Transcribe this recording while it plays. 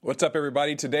What's up,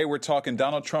 everybody? Today we're talking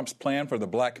Donald Trump's plan for the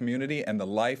black community and the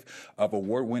life of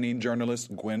award-winning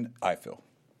journalist Gwen Ifill.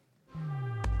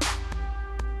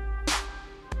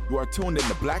 You are tuned in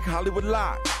to Black Hollywood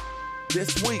Live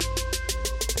this week.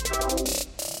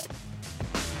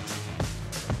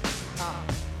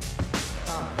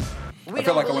 I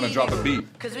feel like I want to drop a beat,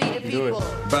 Do it.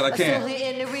 but I can't,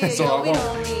 so I won't,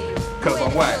 because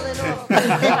I'm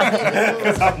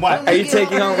whack. Are you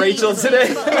taking on Rachel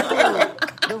today?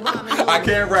 I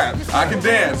can't rap. I can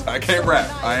dance. I can't rap.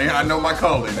 I know my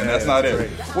calling, and that's not it.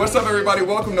 What's up, everybody?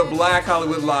 Welcome to Black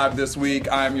Hollywood Live this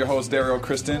week. I'm your host, Daryl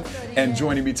Kristen, and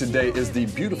joining me today is the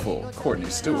beautiful Courtney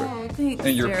Stewart. Thanks,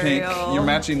 and your pink, Daryl. you're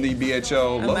matching the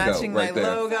BHL I'm logo matching right my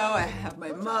there. logo. I have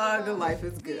my mug. Life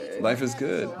is good. Life is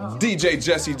good. DJ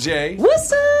Jesse J.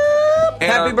 What's up?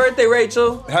 And Happy our- birthday,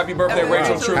 Rachel. Happy birthday, Happy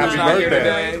Rachel. birthday. Truman's Happy not here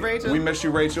birthday. today. Rachel. We miss you,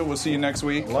 Rachel. We'll see you next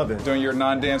week. Love it. Doing your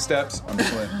non-dance steps. I'm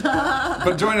just playing.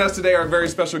 But joining us today, our very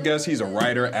special guest. He's a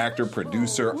writer, actor,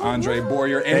 producer, Andre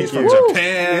Boyer, and he's from you.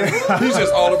 Japan. He's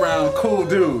just all around cool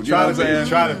dude. You know what I'm saying?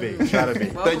 Try to be.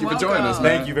 Thank you for joining us,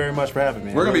 man. Thank you very much for having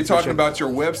me. We're going to be talking Appreciate about your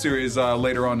web series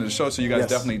later on in the show, so you guys Yes.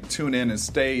 definitely tune in and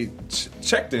stay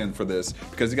checked in for this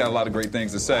because you got a lot of great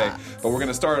things to say. But we're going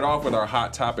to start it off with our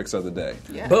hot topics of the day.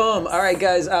 Yeah. Boom. All right,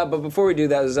 guys. But before we do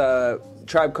that, was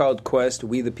Tribe Called Quest,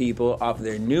 We the People, off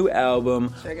their new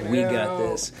album, Check it We out. Got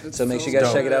This. It's So make so sure you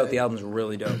guys check it out. good. The album's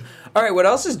really dope. All right, what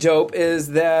else is dope is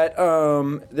that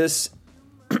this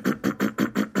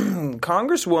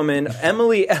Congresswoman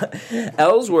Emily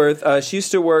Ellsworth, she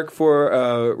used to work for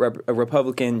a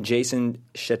Republican Jason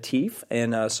Shatif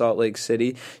in Salt Lake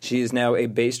City. She is now a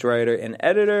based writer and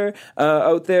editor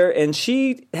out there, and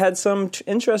she had some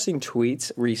interesting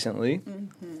tweets recently.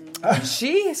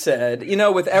 She said,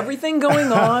 with everything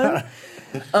going on,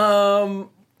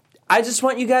 I just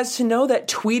want you guys to know that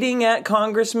tweeting at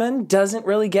congressmen doesn't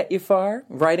really get you far.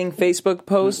 Writing Facebook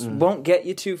posts won't get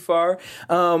you too far.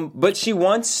 But she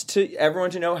wants everyone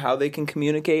to know how they can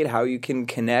communicate, how you can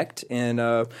connect,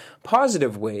 and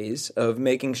positive ways of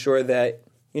making sure that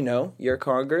your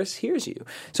Congress hears you.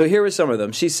 So here are some of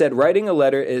them. She said, writing a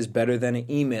letter is better than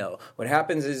an email. What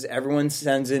happens is everyone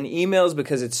sends in emails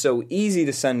because it's so easy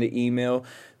to send an email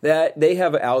that they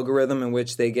have an algorithm in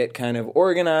which they get kind of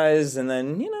organized, and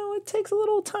then, it takes a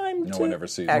little time No to one ever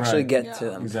sees it. actually Right. get to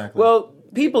them. Exactly. Well,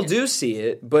 people do see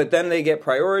it, but then they get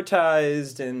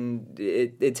prioritized, and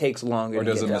it takes longer Or to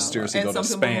does get it done. mysteriously And go to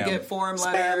some people spam? get form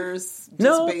letters. Just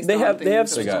No, based they on have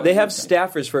things They got- they have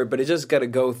staffers for it, but it just got to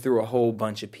go through a whole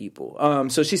bunch of people.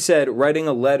 So she said writing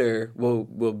a letter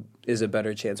is a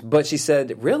better chance. But she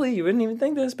said, really, you wouldn't even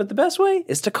think this, but the best way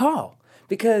is to call,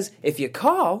 because if you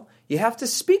call, you have to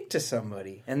speak to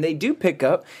somebody, and they do pick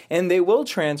up, and they will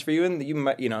transfer you, and you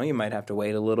might have to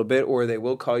wait a little bit, or they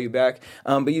will call you back.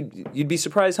 But you'd be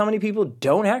surprised how many people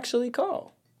don't actually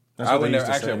call. That's I what would they never,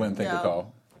 used to actually, I say. wouldn't think to Yeah.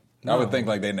 call. I would think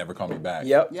like they never call me back.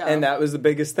 Yep, Yeah. and that was the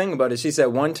biggest thing about it. She said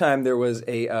one time there was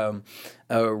a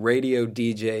radio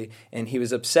DJ, and he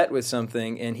was upset with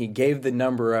something, and he gave the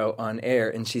number out on air,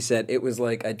 and she said it was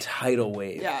like a tidal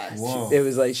wave. Yes. Whoa. It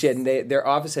was like their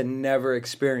office had never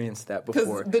experienced that Because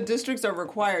before. the districts are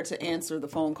required to answer the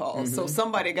phone calls. So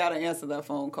somebody got to answer that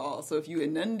phone call. So if you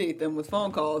inundate them with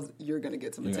phone calls, you're going to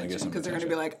get some You're gonna attention. get some Because they're going to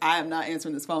be like, I am not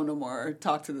answering this phone no more.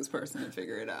 Talk to this person and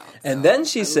figure it out. And So, then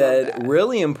she I love said, that.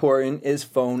 really important is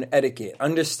phone etiquette.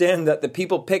 Understand that the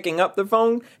people picking up the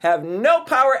phone have no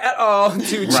power at all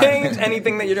to change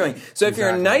anything that you're doing. So if you're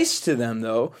Exactly. nice to them,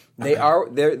 though,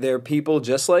 they're people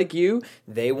just like you.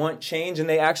 They want change, and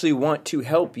they actually want to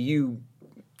help you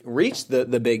reach the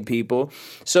big people.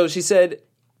 So she said,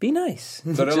 be nice.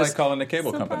 So they're Just- like calling the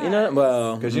cable company.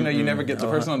 well, Because you never get the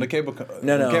person on the cable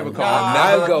No. cable call.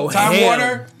 I'll go Time ham.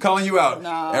 Warner calling you out.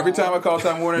 No. Every time I call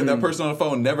Time Warner, that person on the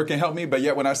phone never can help me. But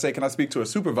yet when I say, can I speak to a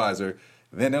supervisor?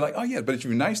 Then they're like, oh yeah, but if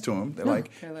you're nice to them, they're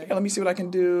like, They're like- hey, let me see what I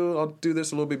can do. I'll do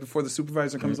this a little bit before the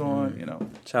supervisor comes on.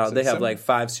 Child, So they have similar. like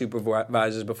 5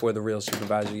 supervisors before the real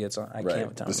supervisor gets on. I Right.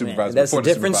 can't tell. The supervisor That's a before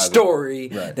the different supervisor.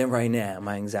 story Right. than right now.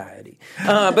 My anxiety.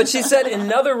 But she said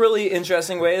another really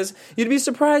interesting way is you'd be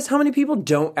surprised how many people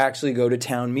don't actually go to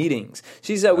town meetings.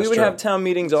 She said we That's would true. have town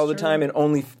meetings all the time, and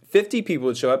only 50 people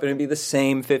would show up, and it'd be the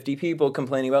same 50 people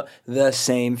complaining about the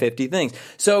same 50 things.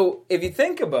 So if you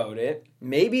think about it,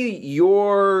 maybe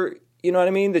you know what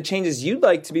I mean? The changes you'd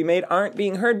like to be made aren't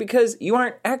being heard because you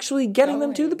aren't actually getting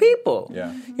them to the people.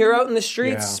 Yeah. You're out in the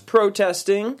streets Yeah.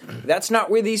 protesting. That's not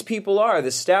where these people are, the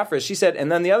staffers. She said, and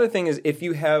then the other thing is if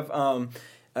you have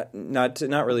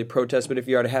not really protest, but if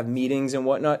you are to have meetings and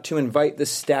whatnot, to invite the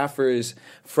staffers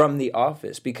from the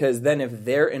office, because then if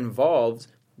they're involved,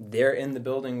 they're in the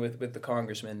building with the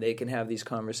congressman. They can have these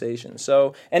conversations.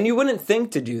 So, and you wouldn't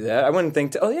think to do that. I wouldn't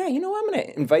think to, I'm going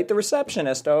to invite the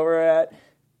receptionist over at,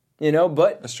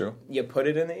 but That's true. you put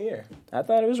it in the ear. I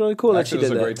thought it was really cool that she Actually, did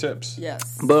those are that. great tips.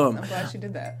 Yes. Boom. I'm glad she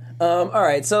did that. All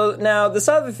right, so now this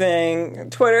other thing,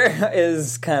 Twitter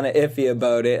is kind of iffy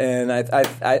about it, and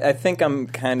I think I'm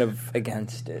kind of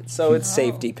against it. So it's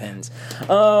safety pins.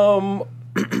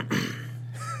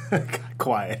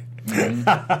 Quiet.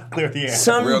 Clear the air.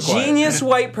 Some Real quiet. genius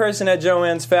white person at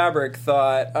Joann's Fabric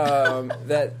thought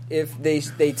that if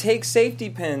they take safety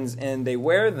pins and they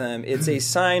wear them, it's a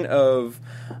sign of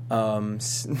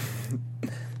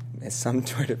some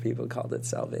Twitter people called it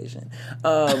salvation.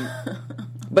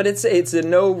 But it's a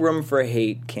no room for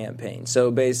hate campaign.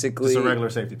 So basically, Just a regular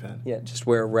safety pin. yeah, just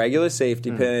wear a regular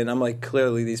safety pin. I'm like,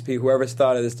 clearly these people, whoever's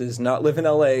thought of this does not live in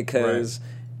LA because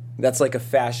that's like a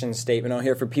fashion statement out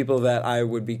here for people that I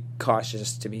would be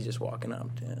cautious to be just walking up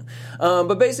to.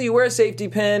 But basically, you wear a safety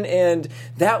pin, and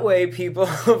that way people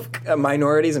of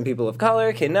minorities and people of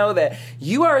color can know that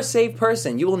you are a safe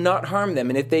person. You will not harm them.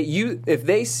 And if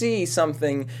they see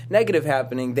something negative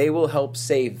happening, they will help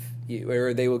save you,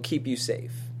 or they will keep you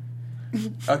safe.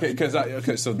 Okay,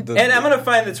 so And I'm gonna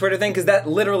find the Twitter thing because that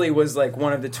literally was like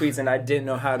one of the tweets, and I didn't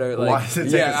know how to like. Why does it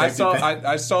take yeah, a safety pin?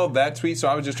 I saw that tweet, so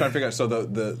I was just trying to figure out. So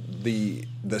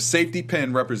the safety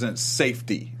pin represents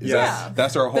safety.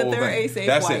 That's our whole That they're thing. a safe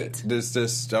That's white. it. This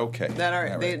okay. That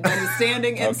are All that right. is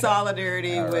standing in Okay.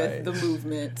 solidarity All with right. the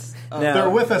movement. Now- They're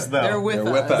with us, though. They're with They're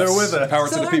us. with us. They're with us. Power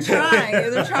So to the they're people. trying.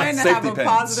 They're trying to have Safety a pins.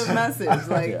 positive message.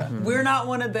 Like Yeah. we're not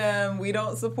one of them. We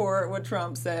don't support what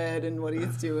Trump said and what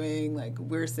he's doing. Like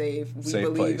we're safe. We Safe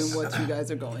believe place. in what you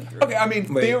guys are going through. Okay, I mean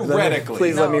theoretically,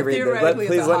 Please let me read this. theoretically,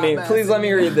 Please it's a let me. hot Please let me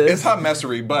mess. read this. it's hot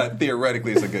messery, but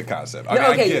theoretically, it's a good concept. I mean,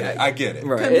 Okay, I get it.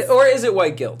 Right. Or is it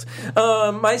white guilt?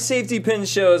 My safety pin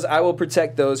shows I will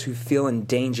protect those who feel in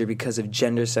danger because of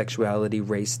gender, sexuality,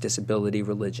 race, disability,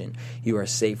 religion. You are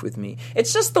safe with me.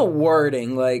 It's just the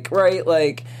wording, right?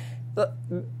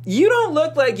 You don't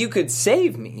look like you could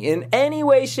save me in any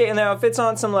way, shape. Now, if it's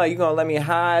on some you're gonna let me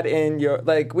hide in your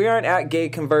we aren't at gay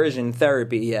conversion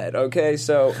therapy yet, okay?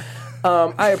 So.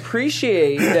 I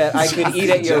appreciate that I could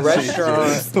eat at your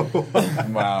restaurant.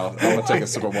 Wow, I'm gonna take a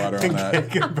sip of water on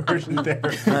that. Conversion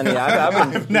therapy. Honey,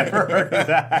 I've been Never heard of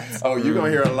that. Oh, you're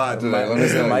gonna hear a lot today. Let me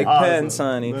Mr. tell Mike you. Pence,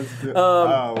 honey.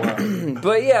 Oh, wow.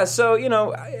 But yeah, so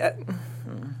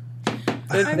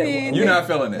I mean, You're not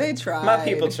feeling it. They try. my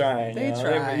people trying. They try.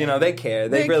 try. They care.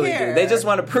 They really care. do. They just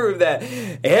want to prove that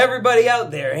everybody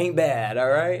out there ain't bad. All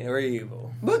right, we're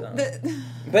evil. But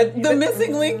But the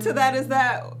missing link to that is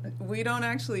that we don't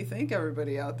actually think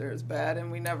everybody out there is bad,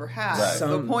 and we never have. Right.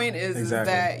 The point is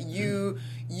Exactly. that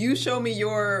you show me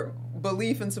your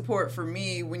belief and support for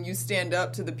me when you stand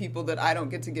up to the people that I don't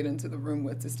get to get into the room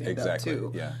with to stand Exactly, up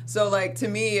to. yeah. So to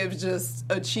me, it was just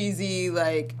a cheesy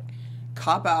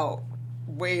cop out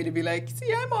way to be like,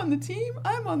 see, I'm on the team,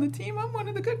 I'm one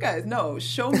of the good guys. No,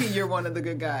 show me you're one of the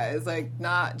good guys.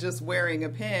 Not just wearing a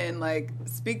pin.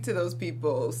 Speak to those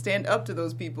people, stand up to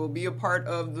those people, be a part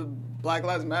of the Black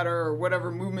Lives Matter or whatever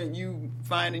movement you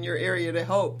find in your area to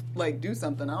help do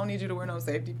something. I don't need you to wear no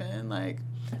safety pin.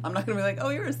 I'm not gonna be like, oh,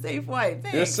 you're a safe white.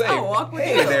 Thanks. You're safe. I'll walk with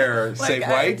Hey you. there, safe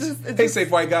white. Hey, safe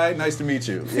white guy. Nice to meet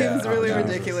you. Seems really no.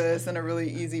 ridiculous and a really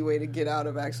easy way to get out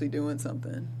of actually doing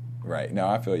something. Right. No,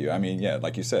 I feel you. I mean, yeah,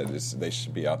 like you said, they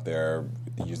should be out there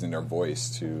using their voice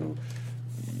to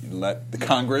let the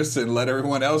Congress and let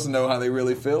everyone else know how they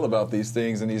really feel about these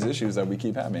things and these issues that we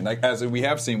keep having. As we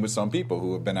have seen with some people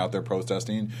who have been out there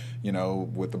protesting,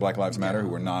 with the Black Lives Matter,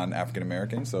 who are non-African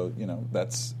American. So,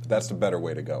 that's the better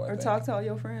way to go, I Or think. talk to all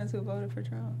your friends who voted for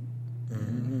Trump.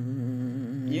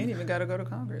 You ain't even got to go to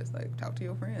Congress. Talk to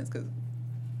your friends, because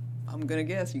I'm going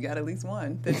to guess you got at least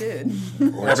one that did.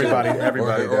 Everybody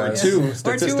or does. two, Or 2 or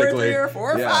statistically. 3 or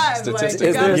 4 or Yeah, 5. statistically.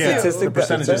 Is there a you got statistic two. The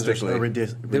percentages Statistically. are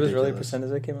ridiculous. there was really a percentage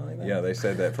that came out like that. Yeah, they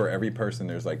said that for every person,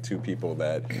 there's 2 people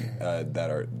that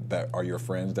are your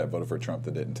friends that voted for Trump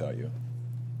that didn't tell you.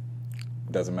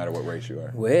 Doesn't matter what race you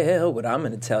are. Well, what I'm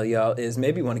going to tell y'all is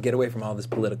maybe you want to get away from all this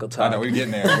political talk. I know, we're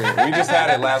getting there. We just had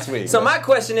it last week. So my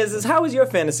question is how is your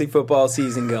fantasy football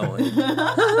season going?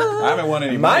 I haven't won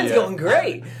any money Mine's yet. going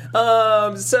great.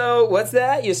 So what's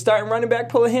that? You're starting running back,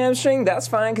 pull a hamstring? That's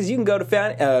fine, because you can go to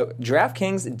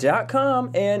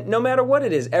DraftKings.com, and no matter what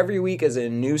it is, every week is a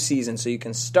new season, so you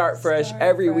can start fresh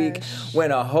every week,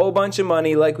 win a whole bunch of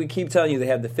money. Like we keep telling you, they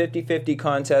have the 50-50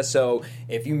 contest, so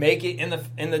if you make it in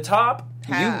the top,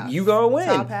 you gonna win.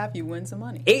 Top half, you win some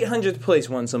money. 800th place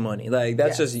won some money. Like,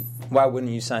 that's just, why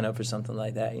wouldn't you sign up for something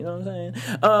like that? You know what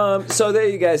I'm saying? So there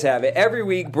you guys have it. Every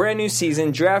week, brand new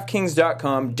season,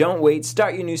 DraftKings.com. Don't wait.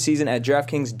 Start your new season at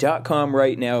DraftKings.com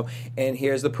right now. And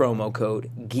here's the promo code,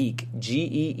 GEEK,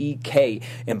 GEEK.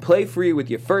 And play free with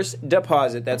your first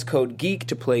deposit. That's code GEEK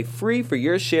to play free for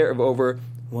your share of over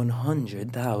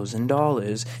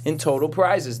 $100,000 in total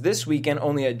prizes this weekend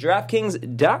only at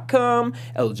DraftKings.com.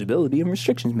 Eligibility and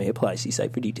restrictions may apply. See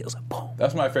site for details. Boom.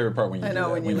 That's my favorite part when you do that.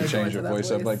 When you change your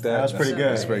voice up like that. That's pretty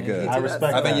good. That's pretty good. I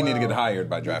respect I think you that. need to get hired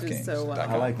by DraftKings. I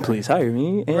like that. Please hire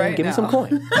me and give me some coin.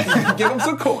 Give them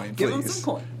some coin, please. Give them some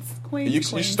coins. You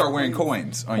should start wearing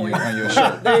coins on your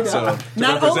shirt. So,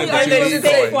 Not only are they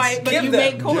stay white, but you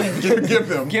make coins. Give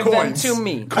them coins. them to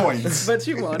me. Coins. But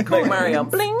you want Like coins. Mario.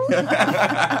 Bling.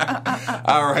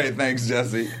 All right, thanks,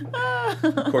 Jesse.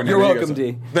 Courtney, You're I know you got welcome, some-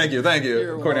 D. Thank you.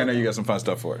 You're Courtney, I know you got some fun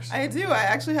stuff for us. I do. I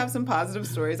actually have some positive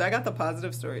stories. I got the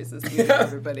positive stories this week,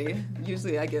 everybody.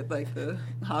 Usually I get like the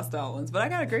hostile ones, but I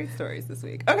got great stories this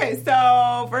week. Okay,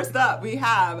 so first up, we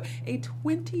have a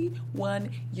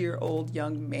 21-year-old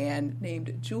young man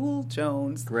named Jewel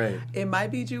Jones. Great. It might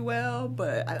be Jewel,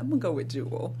 but I'm going to go with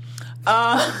Jewel.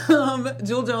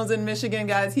 Jewel Jones in Michigan,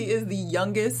 guys. He is the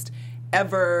youngest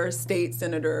ever state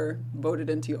senator voted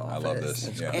into office. I love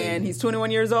this. Yeah. And he's 21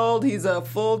 years old. He's a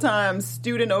full-time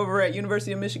student over at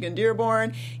University of Michigan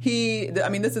Dearborn.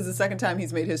 This is the second time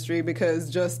he's made history because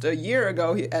just a year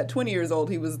ago, at 20 years old,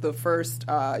 he was the first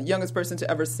youngest person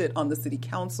to ever sit on the city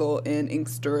council in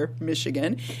Inkster,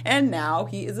 Michigan. And now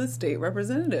he is a state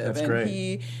representative. That's great.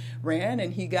 He ran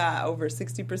and he got over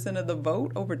 60% of the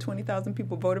vote. Over 20,000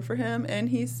 people voted for him. And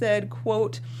he said,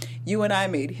 quote, "You and I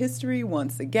made history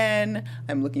once again.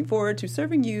 I'm looking forward to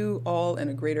serving you all in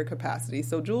a greater capacity."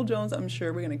 So Jewel Jones, I'm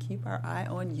sure we're going to keep our eye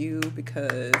on you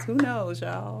because who knows,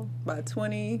 y'all, by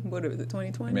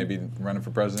 2020? Maybe running for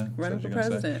president? Running Is that for what you're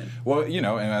gonna say? president. Well,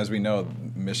 and as we know,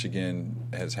 Michigan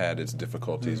has had its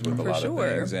difficulties with a lot sure.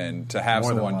 of things. And to have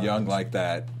More than someone one. young like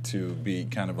that to be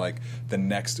kind of like the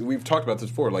next, we've talked about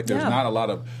this before, like there's Yeah. not a lot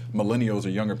of millennials or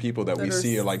younger people that we That are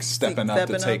see are like stepping up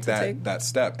to take that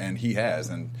step. And he has.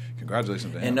 And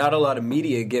congratulations to him. And not a lot of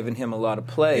media giving him a lot of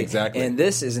play. Exactly. And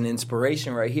this is an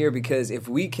inspiration right here because if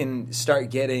we can start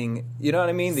getting, you know what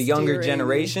I mean, the younger Steering.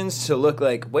 generations to look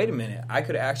like, wait a minute, I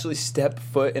could actually step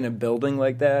foot in a building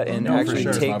like that and no, for actually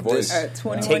sure. take My voice. this, At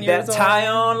 21 take years that old. tie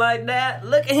on like that.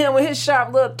 Look at him with his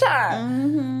sharp little tie.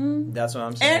 That's what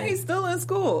I'm saying. And he's still in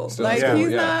school. Still in like school, he's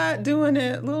yeah. not doing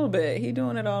it a little bit. He's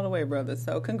doing it all the way, brother.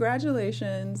 So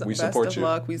congratulations. We Best support of you.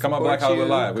 luck. We Come on, support Black Hollywood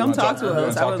you. Live. We Come wanna talk to we wanna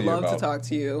us. I talk would to you love to about talk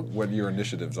to you. what your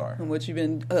initiatives are. And what you've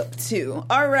been up to.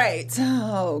 All right.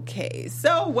 Okay.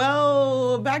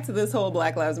 So, back to this whole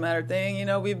Black Lives Matter thing.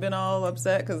 We've been all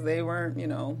upset because they weren't,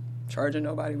 charging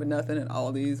nobody with nothing and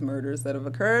all these murders that have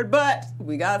occurred. But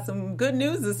we got some good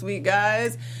news this week,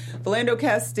 guys. Philando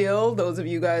Castile, those of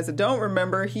you guys that don't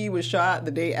remember, he was shot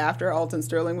the day after Alton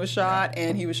Sterling was shot,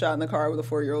 and he was shot in the car with a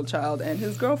 4-year-old child and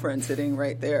his girlfriend sitting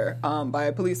right there by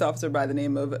a police officer by the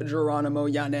name of Geronimo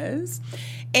Yanez.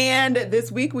 And this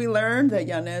week we learned that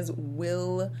Yanez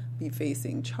will be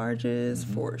facing charges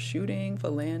for shooting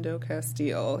Philando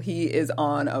Castile. He is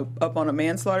up on a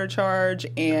manslaughter charge,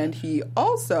 and he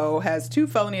also has 2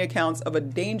 felony accounts of a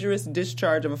dangerous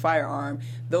discharge of a firearm.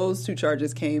 Those 2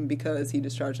 charges came because he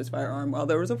discharged his firearm while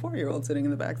there was a 4-year-old sitting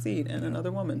in the back seat and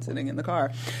another woman sitting in the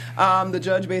car. The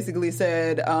judge basically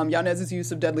said Yanez's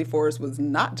use of deadly force was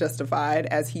not justified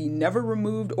as he never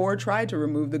removed or tried to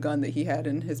remove the gun that he had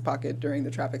in his pocket during the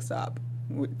traffic stop.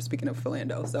 Speaking of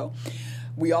Philando, so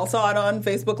we all saw it on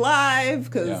Facebook Live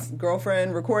because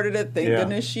girlfriend recorded it. Thank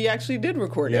goodness she actually did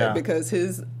record it because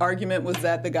his argument was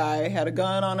that the guy had a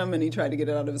gun on him and he tried to get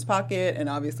it out of his pocket, and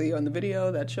obviously on the video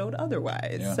that showed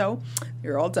otherwise. Yeah. So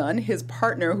you're all done. His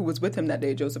partner, who was with him that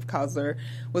day, Joseph Kozler,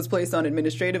 was placed on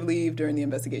administrative leave during the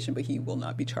investigation, but he will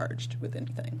not be charged with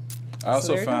anything. I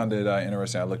also there you found it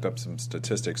interesting. I looked up some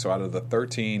statistics. So out of the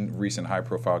 13 recent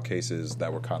high-profile cases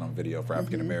that were caught on video for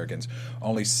African Americans,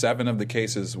 only 7 of the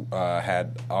cases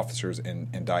had officers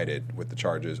indicted with the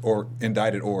charges, or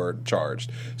indicted or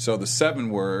charged. So the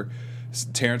 7 were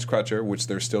Terrence Crutcher, which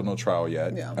there's still no trial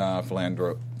yet. Yeah.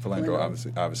 Philando,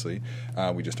 obviously,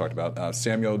 we just talked about.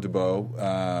 Samuel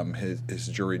Dubois, his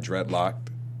jury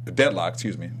deadlocked,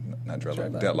 not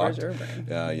dreadlock, Dreadlock. deadlocked. Where's your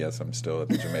brain? Yes, I'm still at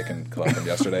the Jamaican club from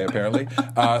yesterday, apparently.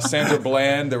 Sandra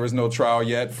Bland, there was no trial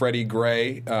yet. Freddie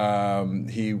Gray,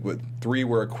 3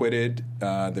 were acquitted.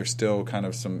 There's still kind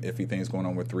of some iffy things going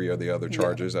on with 3 of the other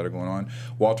charges that are going on.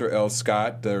 Walter L.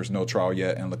 Scott, there's no trial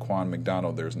yet. And Laquan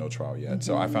McDonald, there's no trial yet.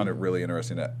 So I found it really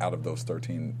interesting that out of those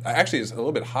 13, actually it's a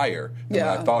little bit higher than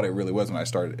what I thought it really was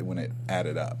when it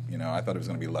added up. I thought it was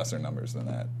going to be lesser numbers than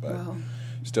that. But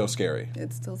still scary.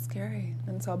 It's still scary,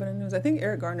 and it's all been in the news. I think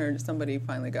Eric Garner, somebody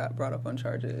finally got brought up on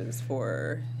charges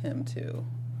for him too,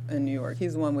 in New York.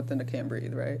 He's the one with the Can't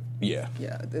Breathe, right? Yeah.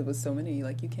 Yeah, there was so many,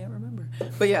 you can't remember.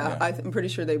 But yeah. I'm pretty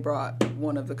sure they brought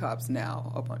one of the cops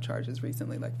now up on charges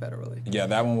recently, federally. Yeah,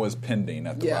 that one was pending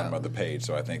at the bottom of the page,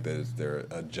 so I think that they're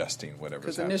adjusting whatever's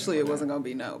Because happening. initially it wasn't going to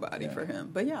be nobody for him.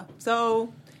 But yeah,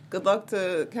 so good luck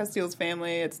to Castillo's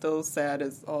family. It's still sad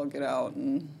as all get out,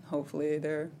 and hopefully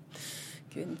they're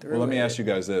getting through Well, let me it. ask you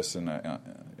guys this, and I'd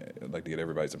like to get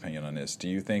everybody's opinion on this. Do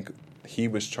you think he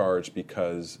was charged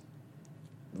because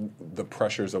the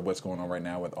pressures of what's going on right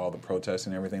now with all the protests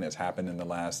and everything that's happened in the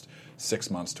last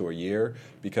 6 months to a year?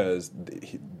 Because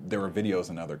there were videos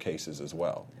in other cases as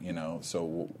well,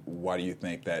 So why do you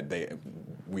think that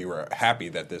we were happy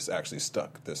that this actually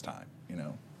stuck this time,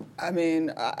 I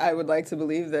mean, I would like to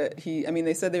believe that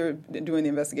they said they were doing the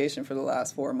investigation for the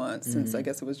last 4 months since I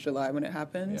guess it was July when it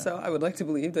happened. Yeah. So I would like to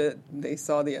believe that they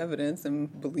saw the evidence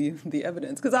and believe the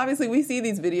evidence. Because obviously we see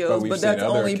these videos, but that's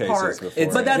only part.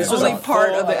 But that's only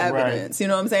part of the evidence. You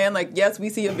know what I'm saying? Yes, we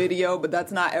see a video, but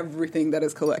that's not everything that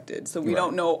is collected. So we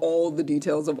don't know all the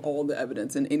details of all the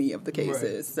evidence in any of the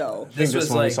cases. So I think this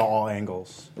one we saw all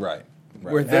angles. Right.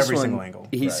 Where this Every one, single angle.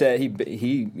 he said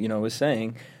he was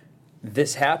saying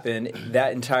this happened.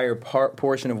 That entire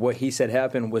portion of what he said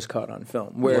happened was caught on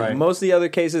film. Where most of the other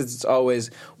cases, it's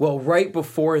always right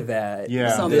before that,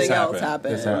 something else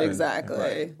happened. Right. Exactly.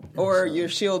 Right. Or you're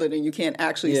shielded and you can't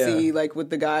actually see, with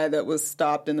the guy that was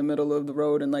stopped in the middle of the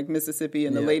road in Mississippi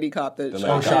and the lady cop that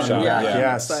shot him.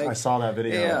 Yes, I saw that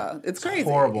video. Yeah, it's crazy.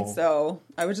 Horrible. So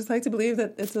I would just like to believe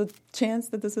that it's a chance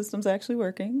that the system's actually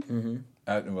working.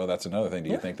 Mm-hmm. Well, that's another thing.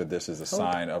 Do you think that this is a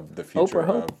sign of the future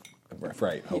hope.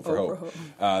 Right, hope for hope.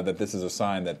 That this is a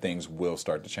sign that things will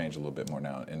start to change a little bit more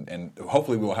now, and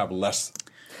hopefully we will have less.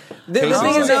 The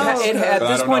thing is, at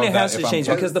this point, it has to if change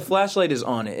because the flashlight is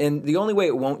on it, and the only way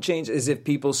it won't change is if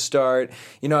people start.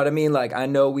 You know what I mean? I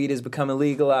know weed has become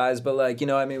illegalized, but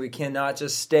we cannot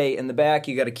just stay in the back.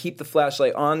 You got to keep the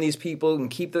flashlight on these people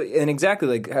and and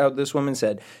exactly how this woman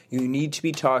said, you need to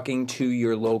be talking to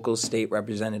your local state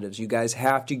representatives. You guys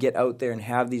have to get out there and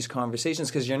have these conversations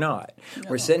because you're not. No.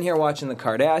 We're sitting here watching the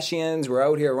Kardashians. We're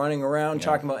out here running around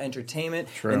talking about entertainment,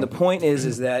 and the point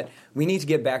is that we need to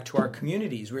get back to our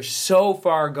communities. We're so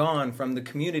far gone from the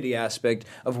community aspect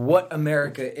of what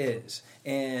America is.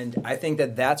 And I think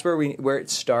that that's where it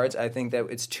starts. I think that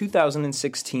it's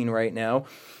 2016 right now.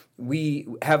 We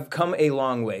have come a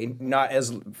long way, not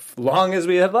as long as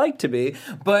we have liked to be,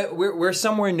 but we're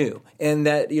somewhere new. And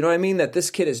that, that this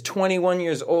kid is 21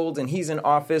 years old and he's in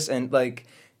office and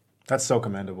that's so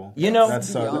commendable. That's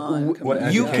so what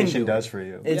education does for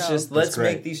you. It's just let's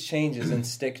make these changes and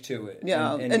stick to it.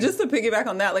 Yeah, and just to piggyback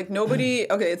on that, nobody,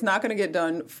 it's not going to get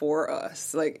done for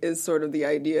us. Is sort of the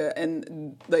idea,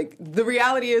 and the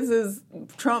reality is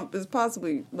Trump is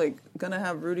possibly going to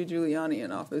have Rudy Giuliani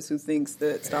in office, who thinks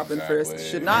that stop and frisk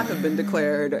should not have been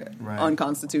declared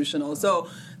unconstitutional. So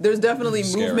there's definitely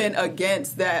movement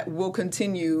against that. Will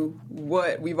continue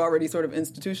what we've already sort of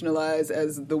institutionalized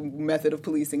as the method of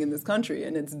policing in this country,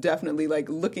 and it's definitely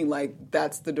looking like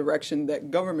that's the direction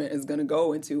that government is going to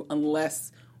go into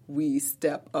unless we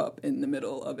step up in the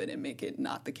middle of it and make it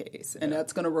not the case. And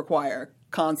that's going to require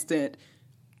constant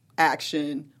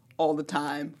action all the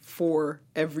time for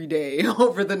every day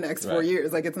over the next 4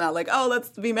 years. It's not let's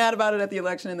be mad about it at the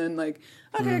election and then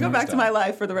okay, go back to my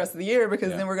life for the rest of the year because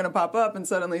then we're going to pop up and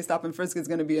suddenly stop and frisk is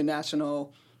going to be a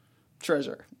national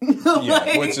treasure.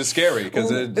 Which is scary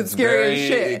because it's scary as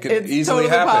shit. It could it's easily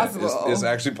totally happen. Possible. It's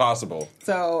actually possible.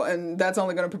 So, and that's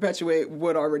only going to perpetuate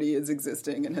what already is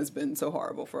existing and has been so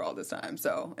horrible for all this time.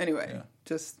 So, anyway,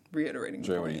 just reiterating.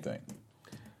 Dre, what do you think?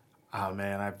 Oh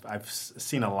man, I've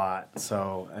seen a lot.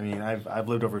 So, I've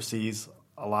lived overseas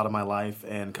a lot of my life,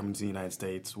 and coming to the United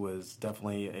States was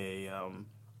definitely a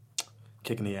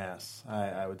kick in the ass.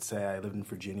 I would say I lived in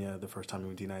Virginia the first time I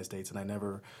moved to the United States, and I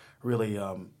never really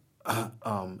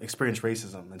experienced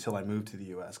racism until I moved to the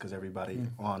U.S. because everybody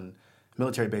on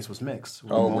military base was mixed.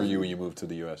 How old were you when you moved to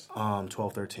the U.S.?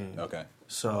 12, 13. Okay.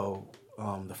 So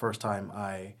the first time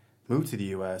I moved to the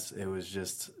U.S., it was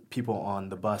just people on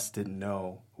the bus didn't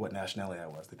know what nationality I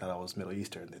was. They thought I was Middle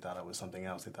Eastern. They thought I was something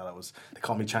else. They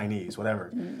called me Chinese,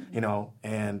 whatever,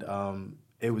 and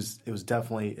it was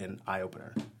definitely an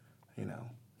eye-opener,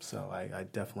 So I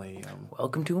definitely...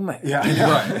 Welcome to America.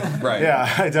 Yeah, Right.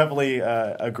 Yeah, I definitely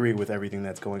agree with everything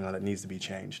that's going on that needs to be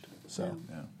changed. So,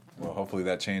 Yeah. Well, hopefully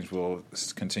that change will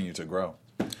continue to grow.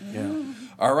 yeah.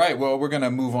 All right. Well, we're going to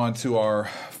move on to our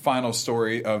final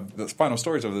stories of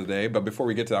the day. But before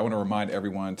we get to that, I want to remind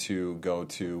everyone to go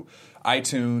to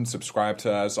iTunes, subscribe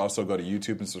to us. Also go to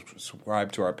YouTube and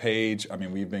subscribe to our page. I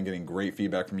mean, we've been getting great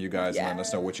feedback from you guys and letting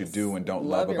us know what you do and don't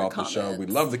love about the show. We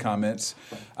love the comments,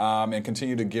 and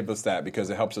continue to give us that because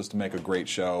it helps us to make a great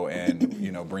show and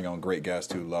bring on great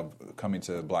guests who love coming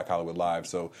to Black Hollywood Live.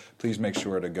 So please make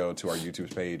sure to go to our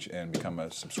YouTube page and become a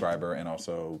subscriber, and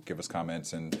also give us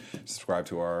comments and subscribe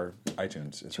to our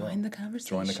iTunes as well. Join the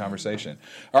conversation. Join the conversation.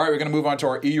 All right, we're going to move on to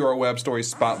our eUrWeb Story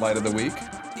Spotlight of the Week.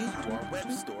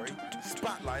 eUrWeb Story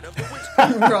Spotlight of the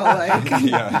Week. We're all like,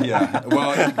 Yeah.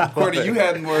 Well, Courtney, you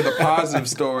had more of the positive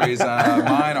stories.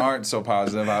 Mine aren't so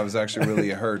positive. I was actually really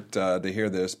hurt to hear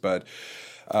this, but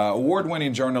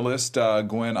award-winning journalist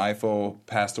Gwen Ifill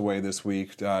passed away this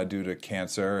week due to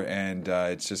cancer, and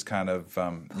it's just kind of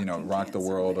rocked the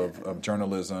world of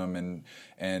journalism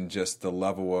and just the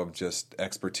level of just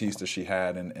expertise that she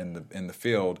had in the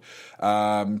field.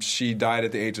 She died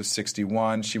at the age of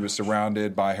 61. She was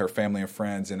surrounded by her family and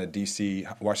friends in a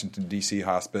Washington, D.C.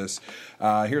 hospice.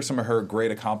 Here's some of her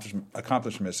great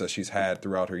accomplishments that she's had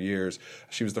throughout her years.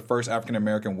 She was the first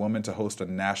African-American woman to host a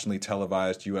nationally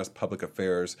televised U.S. public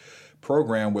affairs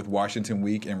program with Washington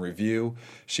Week in Review.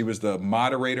 She was the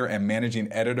moderator and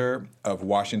managing editor of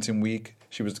Washington Week.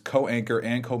 She was the co-anchor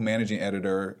and co-managing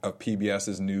editor of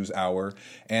PBS's NewsHour,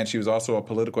 and she was also a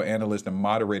political analyst and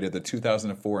moderated the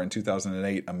 2004 and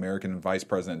 2008 American Vice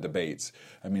President debates.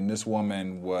 I mean, this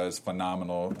woman was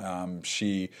phenomenal.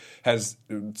 She has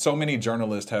so many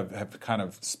journalists have kind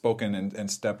of spoken and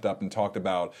stepped up and talked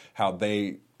about how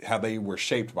they were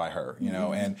shaped by her,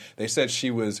 and they said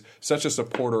she was such a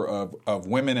supporter of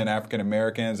women and African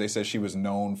Americans. They said she was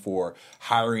known for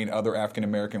hiring other African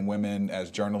American women as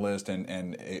journalists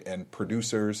and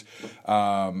producers,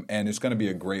 and it's going to be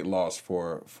a great loss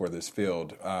for this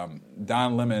field.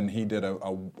 Don Lemon, he did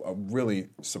a really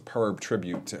superb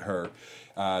tribute to her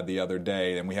the other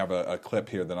day, and we have a clip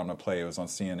here that I'm going to play. It was on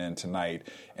CNN tonight,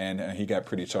 and he got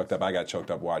pretty choked up. I got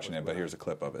choked up watching it, but here's a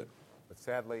clip of it. But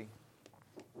sadly,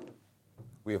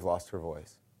 we have lost her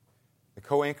voice. The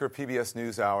co-anchor of PBS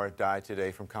NewsHour died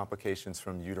today from complications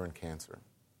from uterine cancer.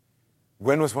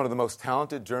 Gwen was one of the most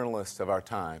talented journalists of our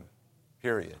time,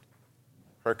 period.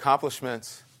 Her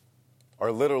accomplishments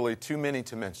are literally too many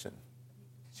to mention.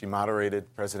 She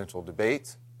moderated presidential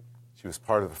debates. She was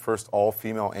part of the first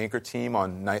all-female anchor team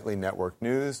on nightly network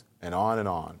news, and on and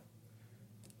on.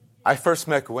 I first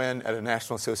met Gwen at a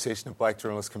National Association of Black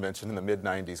Journalists convention in the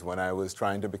mid-'90s when I was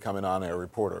trying to become an on-air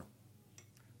reporter.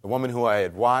 The woman who I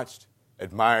had watched,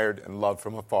 admired, and loved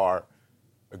from afar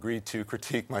agreed to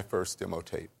critique my first demo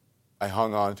tape. I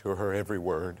hung on to her every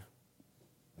word.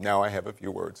 Now I have a few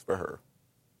words for her.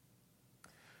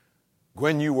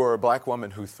 Gwen, you were a black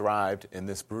woman who thrived in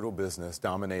this brutal business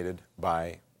dominated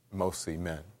by mostly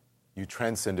men. You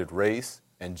transcended race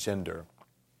and gender.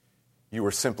 You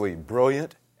were simply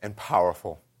brilliant and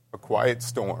powerful, a quiet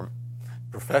storm,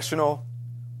 professional,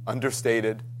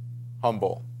 understated,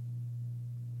 humble.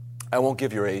 I won't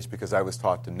give your age because I was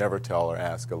taught to never tell or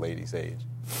ask a lady's age.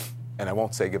 And I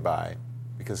won't say goodbye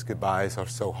because goodbyes are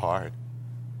so hard.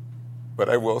 But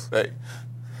I will say,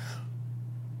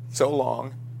 so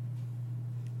long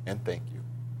and thank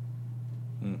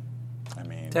you. I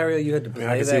mean, Dario, you had to play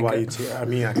I can that. see why you tear.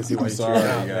 I can see why you tear sorry,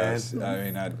 out, guys.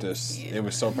 man. I mean, it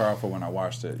was so powerful when I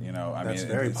watched it. That's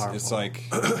very powerful. It's like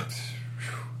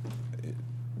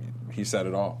he said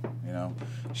it all.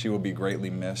 She will be greatly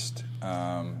missed,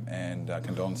 and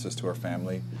condolences to her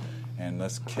family. And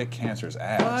let's kick cancer's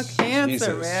ass. Fuck cancer,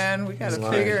 Jesus. man. We gotta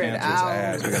Let's figure kick it cancer's out.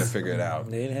 ass. We gotta figure it out.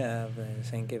 They'd have, they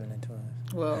just ain't giving it to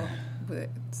us. Well, but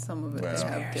some of it Well, they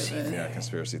have given. Yeah,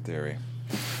 conspiracy theory.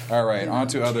 All right, on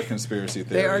to other conspiracy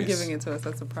theories. They are giving it to us.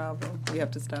 That's a problem. We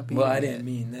have to stop eating Well, I it. didn't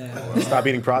mean that. Stop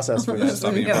eating processed Yeah, foods.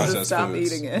 stop We eating have to processed stop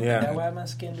foods. eating it. Yeah. Why my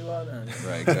skin do all that?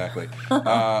 Right, exactly.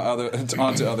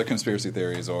 On to other conspiracy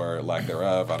theories or lack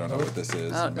thereof. I don't know what this is.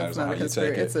 It That's matters on not how a you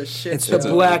take conspiracy. it. It's a shit It's show. the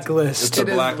blacklist. It's a It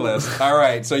is. blacklist. All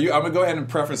right, so I'm going to go ahead and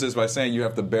preface this by saying you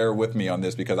have to bear with me on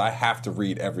this because I have to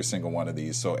read every single one of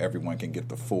these so everyone can get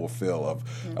the full feel of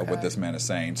what this man is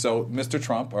saying. So, Mr.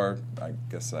 Trump, or I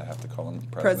guess I have to call him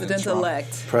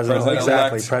President-elect.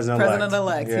 President-elect.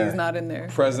 President-elect. Yeah. He's not in there.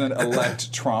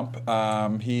 President-elect Trump,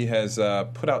 he has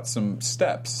put out some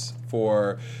steps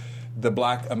for the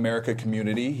Black America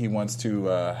community. He wants to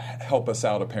help us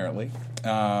out, apparently.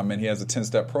 And he has a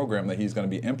 10-step program that he's going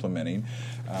to be implementing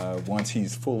once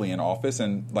he's fully in office.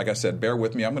 And like I said, bear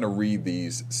with me. I'm going to read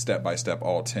these step by step,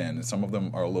 all 10. Some of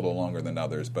them are a little longer than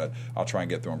others, but I'll try and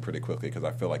get through them pretty quickly because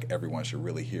I feel like everyone should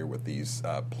really hear what these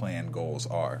planned goals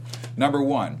are. Number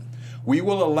 1. We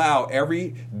will allow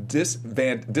every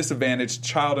disadvantaged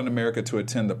child in America to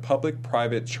attend the public,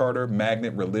 private, charter,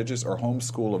 magnet, religious, or home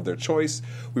school of their choice.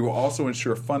 We will also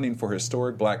ensure funding for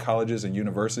historic Black colleges and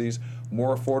universities,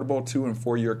 more affordable 2- and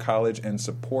 4-year college, and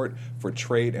support for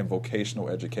trade and vocational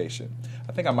education.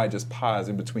 I think I might just pause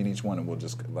in between each one and we'll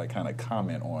just kind of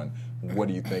comment on what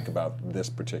do you think about this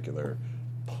particular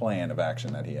plan of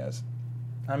action that he has.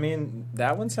 I mean,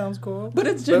 that one sounds cool. But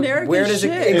it's generic where as does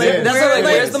shit. it? Like, That's where- like,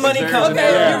 like- where's the money coming?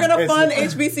 Okay, Yeah. you're gonna It's- fund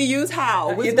HBCUs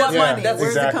how? With Yeah, what money? that's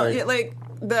Where's exactly. the like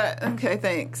that? Okay,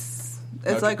 thanks.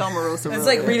 It's like Omarosa. It's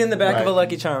like reading the back of a Right.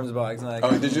 Lucky Charms box. Like,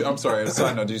 Oh, did you? I'm sorry.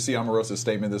 Side note. Did you see Omarosa's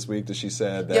statement this week that she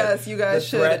said that? Yes, you guys the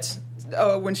should. threats.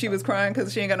 Oh, when she was crying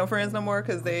because she ain't got no friends no more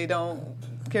because they don't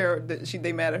care that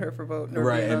they mad at her for voting. Or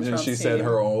Right, being on and then Trump's she said team.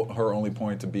 her only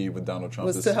point to be with Donald Trump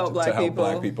Was is to help black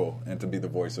people and to be the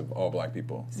voice of all black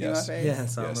people. See yes, my face?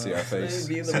 Yes, yeah, see our face.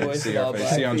 Be the voice see of our all face.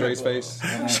 black See Andre's people.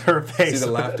 face. Her See face.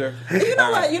 the laughter. You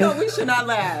know what? You know we should not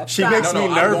laugh. She Stop. makes No,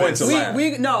 me I'm going nervous. to laugh.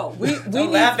 We Don't need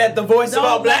laugh at the voice of Don't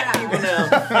all black laugh. people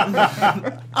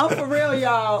now. I'm for real,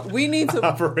 y'all. We need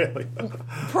to For really.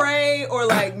 pray or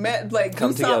like Come do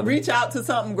together. something, reach out to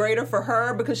something greater for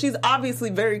her because she's obviously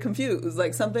very confused.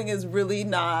 Like something is really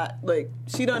not like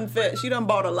she doesn't fit. She done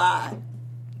bought a lie,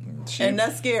 and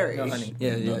that's scary. No, honey.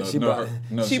 Yeah, No, yeah. no, She no, bought.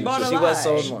 no, She bought a She lie. was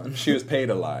sold one. She was paid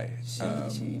a lie. She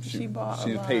bought a She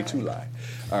was lie. paid to lie.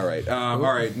 All right. All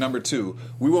right. Number 2.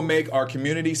 We will make our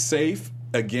community safe.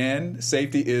 Again,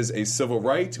 safety is a civil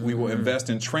right. We will invest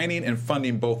in training and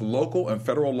funding both local and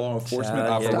federal law enforcement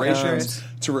Child, here it operations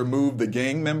comes. to remove the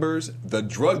gang members, the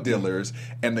drug dealers,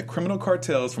 and the criminal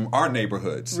cartels from our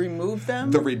neighborhoods. Remove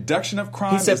them. The reduction of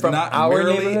crime said is from not our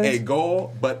merely neighborhoods? a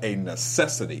goal, but a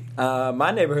necessity.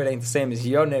 My neighborhood ain't the same as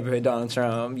your neighborhood, Donald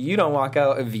Trump. You don't walk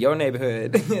out of your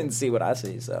neighborhood and see what I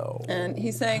see. So, And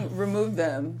he's saying remove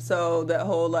them. So that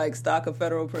whole like stock of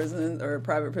federal prisons or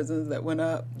private prisons that went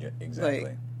up. Yeah, exactly.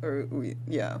 Like, or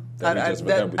yeah. That we just-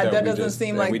 that that we doesn't just-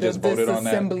 seem that like we the just voted on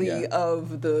that? disassembly Yeah.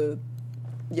 of the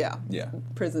Yeah.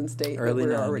 prison state early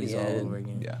that we're already 90s all over in.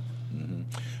 again. Yeah.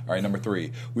 All right, number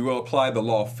 3. We will apply the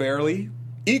law fairly,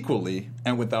 equally,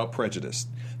 and without prejudice.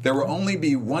 There will only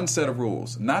be one set of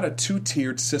rules, not a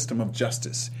 2-tiered system of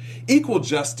justice. Equal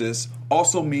justice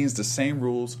also means the same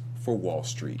rules for Wall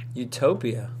Street.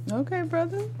 Utopia. Okay,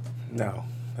 brother. No,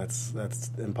 that's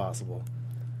impossible.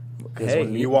 Because Hey,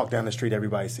 when you walk down the street,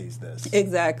 everybody sees this.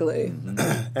 Exactly.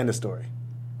 End of story.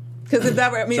 Because if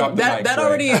that were, I mean, Drop the mic, that Trey.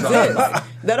 already Drop the exists.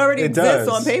 That already It exists does.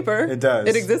 on paper. It does.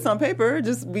 It exists on paper.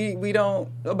 Just we don't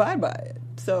abide by it.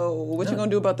 So what you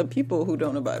gonna do about the people who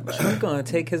don't abide by I'm it? gonna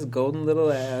take his golden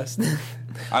little ass.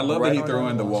 I love Right that he on threw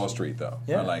down in the Wall Wall Street, though.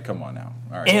 Yeah. I'm like, come on now.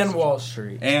 All right. and Wall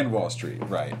Street. And Wall Street,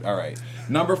 right. All right.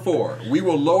 Number 4, we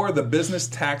will lower the business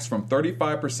tax from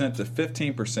 35% to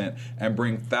 15% and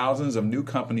bring thousands of new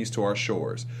companies to our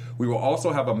shores. We will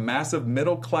also have a massive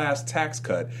middle-class tax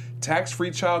cut,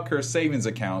 tax-free child care savings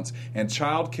accounts, and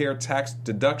child care tax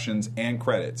deductions and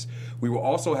credits. We will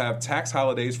also have tax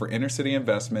holidays for inner-city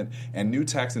investment and new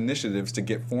tax initiatives to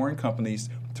get foreign companies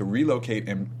to relocate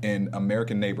in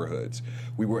American neighborhoods.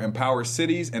 We will empower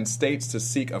cities and states to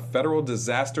seek a federal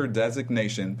disaster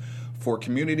designation for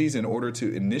communities in order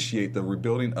to initiate the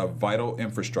rebuilding of vital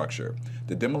infrastructure,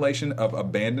 the demolition of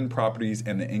abandoned properties,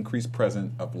 and the increased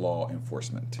presence of law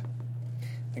enforcement.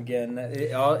 Again,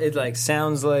 it like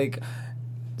sounds like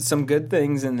some good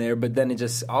things in there, but then it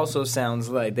just also sounds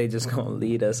like they just gonna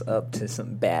lead us up to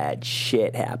some bad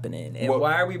shit happening. And Well-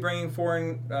 why are we bringing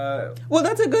foreign? Well,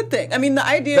 that's a good thing. I mean, the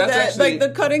idea That's that actually- like the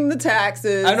cutting the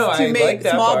taxes I know, to I make like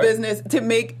that small part. business to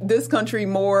make this country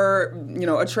more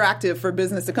attractive for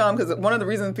business to come. Because one of the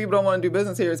reasons people don't want to do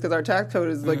business here is because our tax code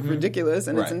is like ridiculous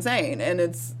and it's Right. insane and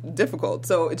it's difficult.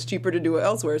 So it's cheaper to do it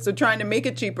elsewhere. So trying to make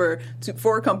it cheaper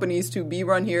for companies to be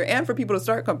run here and for people to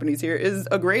start companies here is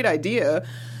a great idea.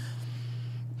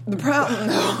 The problem,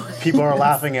 though, People are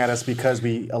laughing at us because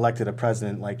we elected a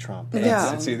president like Trump.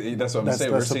 Yeah. See, that's what I'm That's-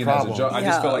 saying. that's We're the seeing it as a problem. joke. I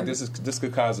just feel Yeah. like this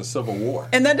could cause a civil war.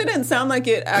 and that didn't sound like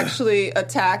it actually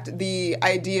attacked the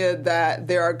idea that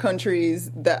there are countries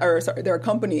that are there are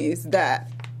companies that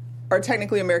are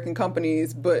technically American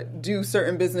companies, but do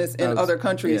certain business in other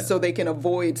countries, so they can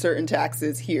avoid certain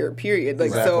taxes here. Period.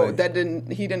 Like so,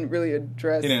 he didn't really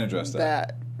address. He didn't address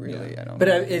that. Really, I don't.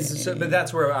 But but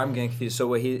that's where I'm getting confused. So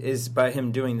what he is by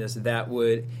him doing this, that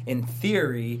would, in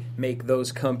theory, make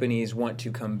those companies want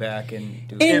to come back and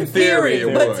do. In theory,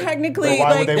 but technically,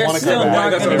 why would they want to come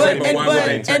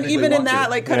back? And even in that,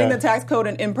 like cutting the tax code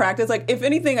and in practice, like if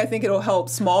anything, I think it'll help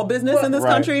small business in this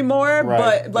country more.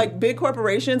 But like big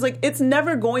corporations, like it's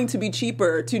never going to be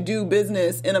cheaper to do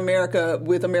business in America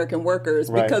with American workers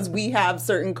because we have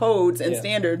certain codes and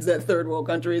standards that third world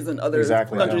countries and other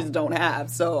countries don't have.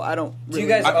 So I don't. Do you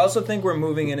guys also think we're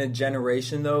moving in a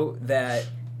generation though that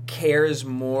cares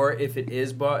more if it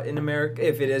is bought in America,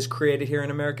 if it is created here in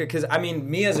America? Because I mean,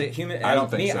 me as a human, I don't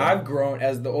think so. I've grown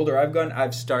as the older I've gone,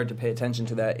 I've started to pay attention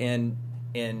to that and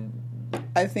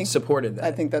I think supported that.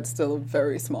 I think that's still a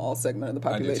very small segment of the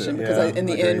population because in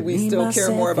the end, we still care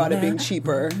more about it being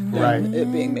cheaper than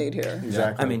it being made here.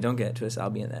 Exactly. I mean, don't get it twisted. I'll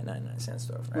be in that 99-cent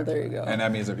store. Well, there you go. And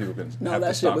that means that people can No, have to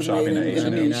that shit stop was shopping made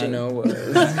at in H&M. I know. And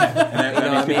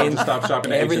that means people have to stop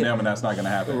shopping at H&M, and that's not going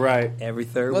to happen. Right. Every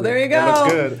third Well, week. there you go. That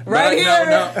looks good. Right here.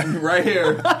 No, right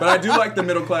here. But I do like the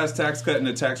middle class tax cut and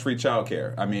the tax free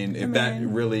childcare. I mean, if that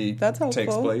really that's helpful.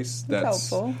 takes place,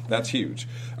 helpful. That's huge.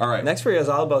 All right. Next for you is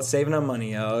all about saving on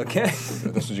money, yo. Okay.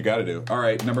 That's what you got to do. All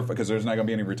right, because there's not going to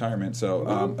be any retirement. So,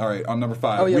 all right, on number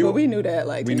 5. Oh yeah, but we knew that.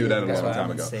 Like we knew that a long ago.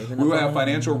 time ago. Saving We will up have on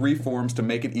financial reforms to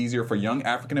make it easier for young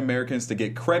African Americans to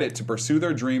get credit to pursue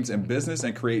their dreams in business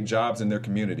and create jobs in their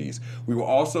communities. We will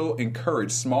also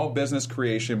encourage small business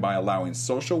creation by allowing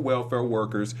social welfare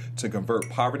workers to convert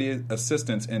poverty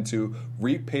assistance into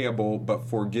repayable but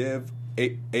forgivable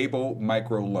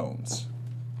microloans.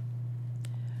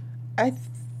 I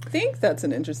think that's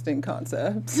an interesting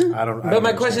concept. But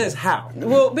my question is how?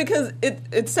 Well, because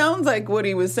it sounds like what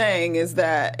he was saying is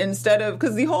that instead of,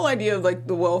 because the whole idea of like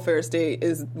the welfare state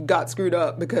got screwed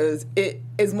up because it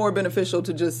is more beneficial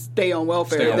to just stay on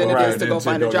welfare than it is to go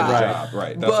find a job.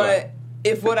 Right. That's but right.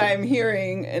 if what I'm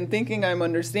hearing and thinking I'm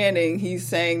understanding, he's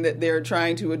saying that they're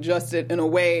trying to adjust it in a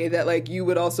way that like you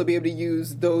would also be able to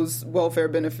use those welfare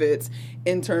benefits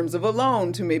in terms of a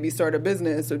loan to maybe start a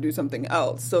business or do something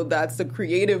else. So that's the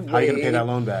creative way. How are you going to pay that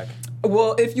loan back?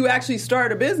 Well, if you actually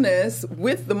start a business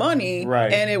with the money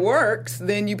and it works,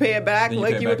 then you pay it back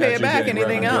like you would pay it back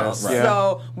anything else. Right.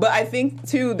 So, but I think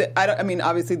too that I mean,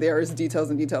 obviously there is details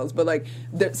and details, but like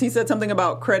he said something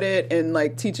about credit and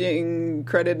like teaching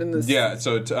credit in this. Yeah.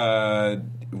 So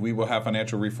we will have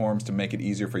financial reforms to make it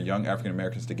easier for young African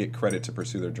Americans to get credit to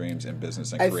pursue their dreams in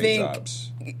business and create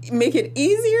jobs. Make it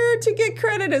easier to get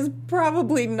credit is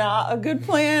probably not a good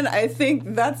plan. I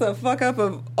think that's a fuck up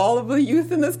of all of the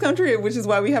youth in this country, which is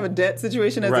why we have a debt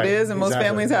situation as it is, and most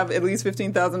families have at least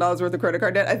 $15,000 worth of credit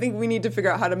card debt. I think we need to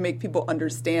figure out how to make people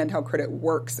understand how credit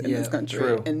works in this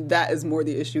country, and that is more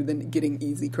the issue than getting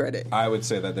easy credit. I would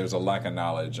say that there's a lack of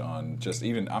knowledge on just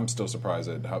even. I'm still surprised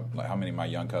at how many of my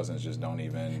young cousins just don't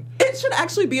even. It should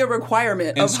actually be a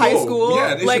requirement in of high school,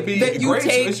 yeah, it like should be that you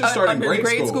take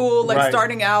grade school, like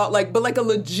starting out, like but like a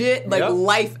legit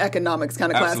life economics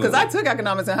kind of class. Because I took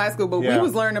economics in high school, but we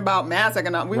was learning about mass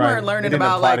economics. We weren't learning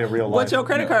about like what your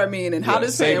credit card mean and how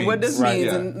this pay and what this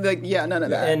means and like none of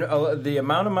that. And the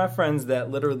amount of my friends that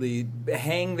literally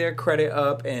hang their credit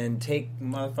up and take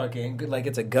motherfucking like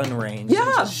it's a gun range,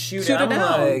 and just shoot it down.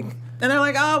 Like, and they're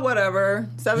like, whatever.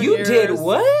 7 you years. You did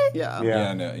what?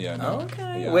 Yeah. No.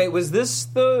 Okay. Yeah. Wait, was this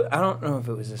the? I don't know if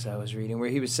it was this I was reading where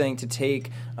he was saying to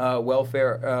take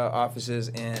welfare offices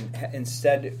and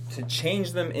instead to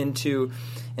change them into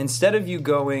instead of you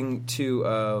going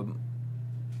to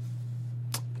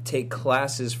take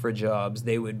classes for jobs,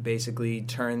 they would basically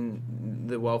turn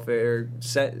the welfare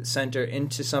center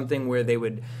into something where they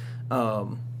would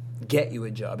get you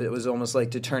a job. It was almost like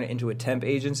to turn it into a temp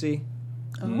agency.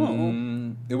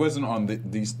 It wasn't on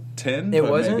these 10. It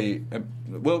wasn't? Maybe,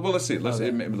 well, let's see. Let's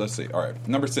see. All right,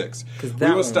 number 6.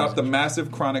 We will stop the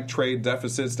massive chronic trade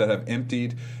deficits that have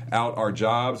emptied out our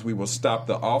jobs. We will stop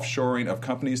the offshoring of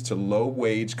companies to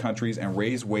low-wage countries and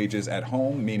raise wages at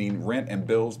home, meaning rent and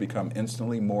bills become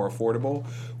instantly more affordable.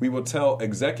 We will tell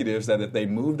executives that if they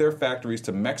move their factories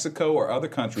to Mexico or other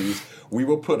countries, we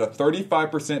will put a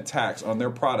 35% tax on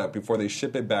their product before they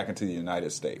ship it back into the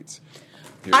United States.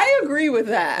 I agree with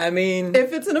that. I mean,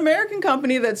 if it's an American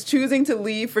company that's choosing to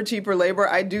leave for cheaper labor,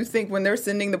 I do think when they're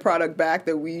sending the product back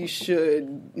that we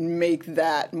should make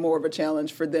that more of a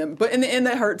challenge for them. But in the end,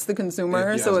 that hurts the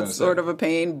consumer, so it's sort of a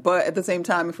pain. But at the same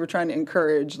time, if we're trying to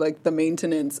encourage like the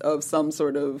maintenance of some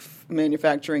sort of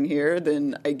manufacturing here,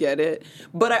 then I get it.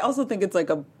 But I also think it's like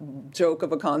a joke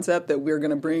of a concept that we're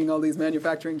going to bring all these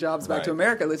manufacturing jobs back to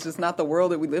America. It's just not the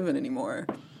world that we live in anymore.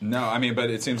 No, I mean, but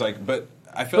it seems like,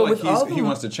 I feel like he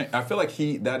wants to change. I feel like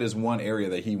that is one area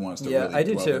that he wants to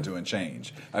really dwell into and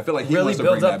change. I feel like he really wants to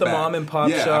builds bring up that the back. mom and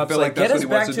pop shops. I feel like that's what he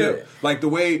wants to do. It. Like the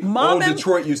way old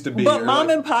Detroit used to be. But mom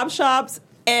and pop shops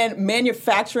and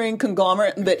manufacturing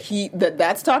conglomerate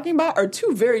that's talking about are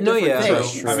two very different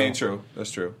things. True. I mean, true.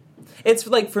 That's true. It's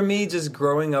like for me, just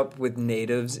growing up with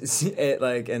natives,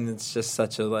 and it's just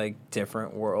such a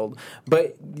different world.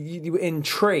 But you in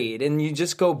trade, and you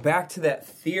just go back to that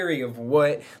theory of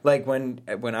what, when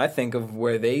I think of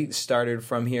where they started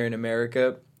from here in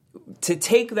America, to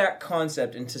take that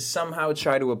concept and to somehow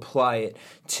try to apply it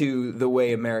to the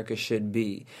way America should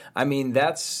be. I mean,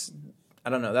 I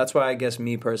don't know. That's why I guess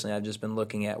me personally, I've just been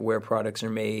looking at where products are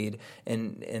made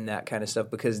and that kind of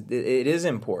stuff, because it is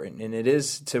important, and it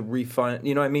is to refund,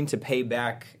 to pay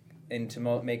back and to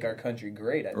make our country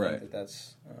great. I think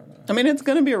that's. I don't know. I mean, it's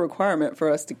going to be a requirement for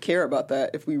us to care about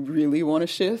that if we really want to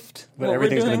shift but what we're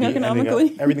doing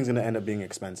economically. Everything's going to end up being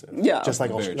expensive. Yeah, just like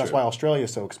that's why Australia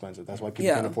is so expensive. That's why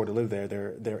people can't afford to live there.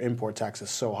 Their import tax is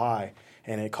so high.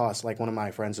 And it costs, one of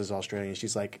my friends is Australian.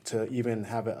 She's like, to even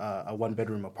have a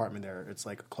 1-bedroom apartment there, it's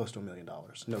close to $1 million.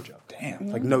 No joke.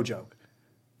 Damn. No joke.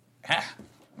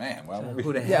 Man, well,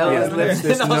 who the hell lives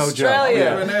in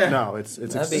Australia? No joke. No, it's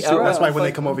that's why when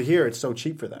they come over here, it's so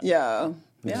cheap for them. Yeah.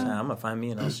 I'm going to find me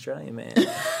an Australian man.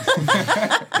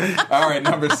 All right,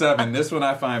 number 7. This one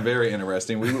I find very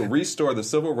interesting. We will restore the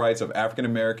civil rights of African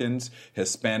Americans,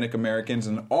 Hispanic Americans,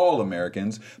 and all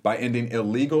Americans by ending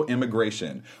illegal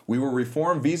immigration. We will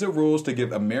reform visa rules to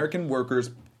give American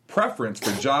workers preference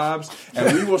for jobs,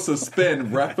 and we will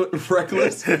suspend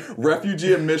reckless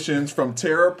refugee emissions from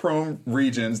terror-prone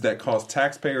regions that cost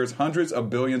taxpayers hundreds of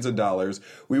billions of dollars.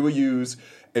 We will use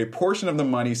a portion of the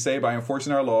money saved by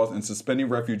enforcing our laws and suspending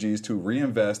refugees to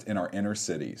reinvest in our inner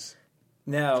cities.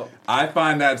 Now, I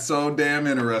find that so damn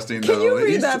interesting, Can you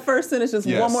read that first sentence just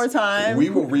one more time? We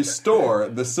will restore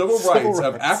the civil rights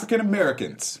of African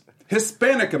Americans,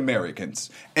 Hispanic Americans,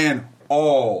 and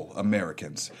all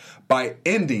Americans by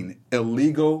ending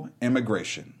illegal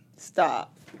immigration.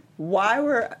 Stop. Why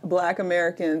were Black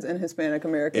Americans and Hispanic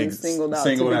Americans singled out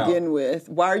to begin with?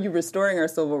 Why are you restoring our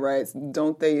civil rights?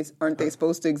 Aren't they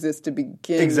supposed to exist to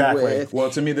begin with?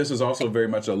 Well, to me, this is also very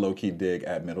much a low-key dig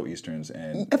at Middle Easterns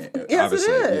and yes,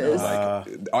 obviously, it is.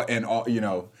 And all all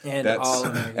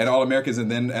Americans. And all Americans.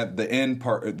 And then at the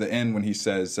end when he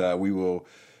says we will,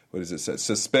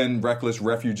 suspend reckless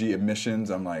refugee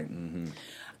emissions. I'm like,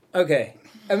 Okay.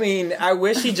 I mean, I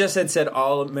wish he just had said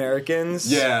all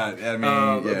Americans. Yeah, I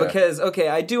mean, because,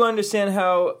 I do understand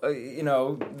how,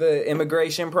 the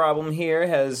immigration problem here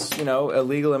has,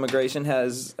 illegal immigration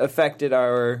has affected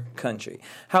our country.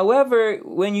 However,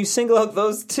 when you single out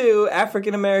those two,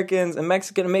 African Americans and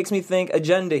Mexican, it makes me think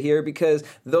agenda here, because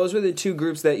those were the two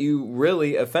groups that you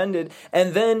really offended.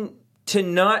 And then to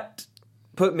not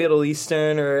put Middle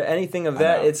Eastern or anything of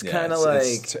that, it's kind of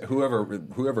like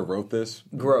whoever wrote this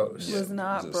gross. Was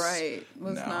not bright.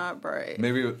 Not bright.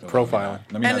 Maybe profiling.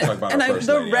 Let me not talk about our first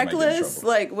lady. The reckless,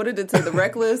 what did it say? The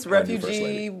reckless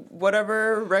refugee,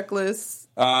 whatever, reckless.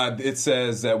 It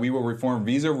says that we will reform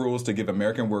visa rules to give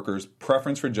American workers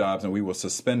preference for jobs, and we will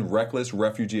suspend reckless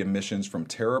refugee emissions from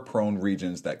terror-prone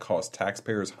regions that cost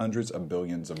taxpayers hundreds of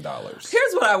billions of dollars.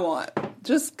 Here's what I want.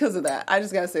 Just because of that, I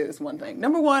just got to say this one thing.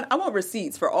 Number one, I want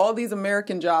receipts for all these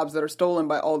American jobs that are stolen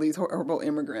by all these horrible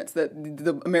immigrants, that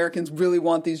the Americans really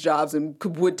want these jobs and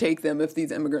would take them if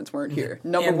these immigrants weren't here.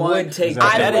 Number one, would take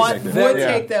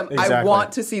them. Exactly. I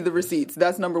want to see the receipts.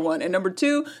 That's number one. And number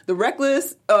two, the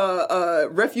reckless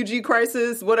refugee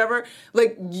crisis, whatever.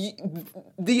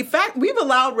 The fact we've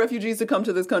allowed refugees to come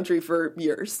to this country for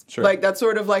years. Sure. That's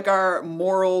sort of our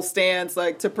moral stance,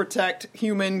 to protect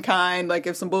humankind.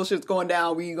 If some bullshit's going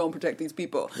down, we gonna protect these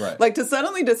people. Right. To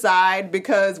suddenly decide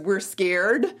because we're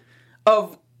scared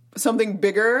of something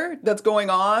bigger that's going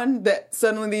on, that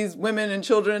suddenly these women and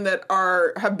children that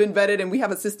have been vetted, and we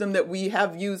have a system that we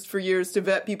have used for years to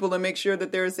vet people and make sure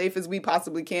that they're as safe as we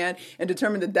possibly can, and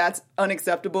determine that that's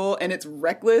unacceptable and it's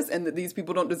reckless and that these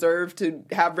people don't deserve to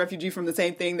have refugee from the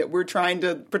same thing that we're trying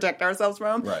to protect ourselves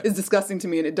from, is disgusting to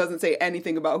me, and it doesn't say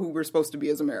anything about who we're supposed to be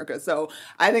as America. So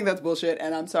I think that's bullshit,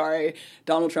 and I'm sorry,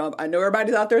 Donald Trump. I know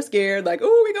everybody's out there scared, like,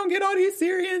 oh, we're going to get all these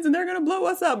Syrians and they're going to blow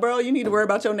us up. Bro, you need to worry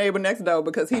about your neighbor next door,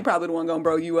 because he probably the one gonna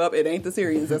blow you up. It ain't the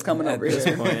Syrians that's coming over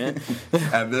here.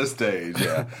 At this stage,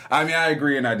 yeah. I mean, I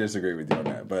agree and I disagree with you on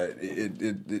that, but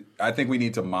I think we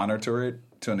need to monitor it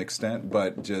to an extent,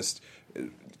 but just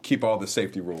keep all the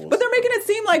safety rules. But they're making it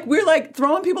seem like we're like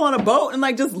throwing people on a boat and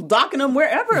like just docking them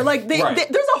wherever. Like there's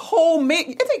a whole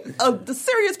it's a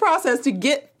serious process to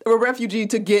get a refugee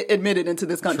to get admitted into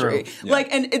this country. Yeah.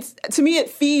 Like, and it's, to me, it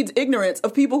feeds ignorance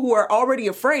of people who are already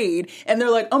afraid, and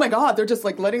they're like, oh my God, they're just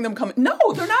like letting them come in. No,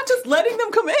 they're not just letting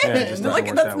them come in. Yeah,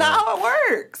 like, that's not how it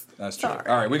works. That's true. Sorry.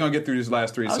 All right, we're going to get through these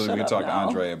last three so we can talk to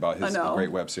Andre about his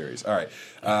great web series. All right.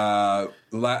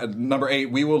 Number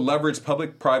 8, we will leverage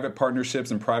public-private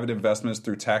partnerships and private investments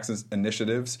through tax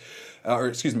initiatives,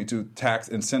 to tax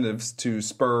incentives to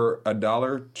spur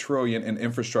 $1 trillion in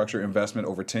infrastructure investment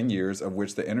over 10 years, of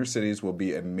which the inner cities will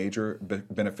be a major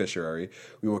beneficiary.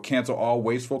 We will cancel all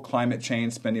wasteful climate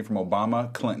change spending from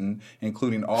Obama, Clinton,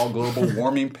 including all global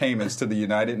warming payments to the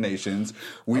United Nations.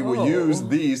 We will use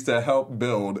these to help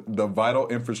build the vital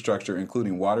infrastructure,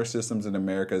 including water systems in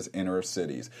America's inner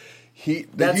cities.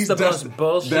 That's the most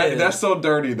bullshit. That's so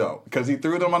dirty, though, because he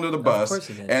threw them under the bus. Of course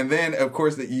he did. And then, of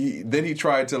course, he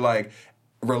tried to, like,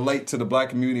 relate to the black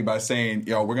community by saying,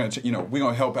 we're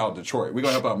gonna help out Detroit. We're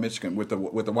gonna help out Michigan with the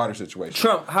water situation.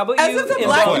 Trump, how about you? As if the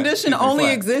black condition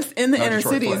only exists in the inner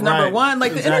cities. Number one,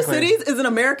 like the inner cities is an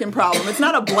American problem. It's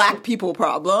not a black people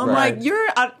problem. Right.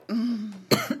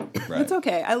 Like it's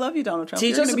okay. I love you, Donald Trump.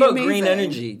 Teach us about green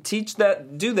energy. Teach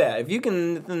that. Do that. If you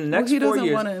can, in the next 4 years. He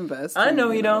doesn't want to invest. I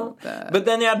know he don't. But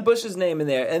then add Bush's name in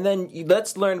there, and then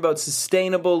let's learn about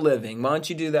sustainable living. Why don't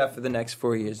you do that for the next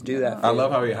 4 years? Do that. I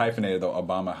love how he hyphenated though.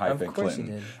 Obama hyphen of course Clinton.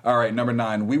 He did. All right, number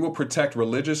 9. We will protect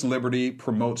religious liberty,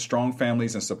 promote strong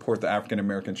families, and support the African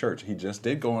American church. He just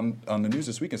did go on the news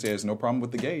this week and say there's no problem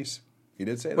with the gays. He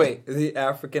did say that. Wait, the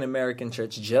African American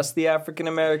church, just the African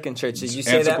American church. Did you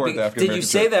say that? Did you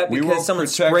say that because someone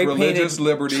spray painted religious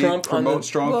liberty, Trump promote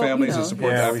strong families, and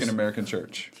support the African American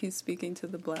church? He's speaking to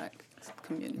the black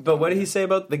community. But what did he say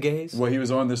about the gays? Well, he was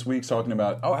on this week talking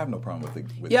about, I have no problem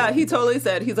with he totally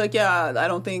said, he's like, I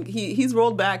don't think he's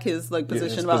rolled back his like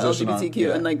position about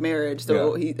LGBTQ and like marriage.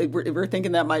 So we're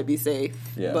thinking that might be safe.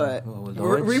 Yeah. But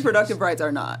reproductive rights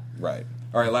are not. Right.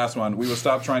 All right, last one. We will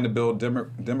stop trying to build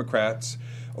Democrats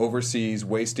overseas,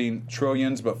 wasting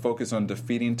trillions, but focus on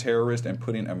defeating terrorists and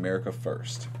putting America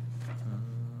first.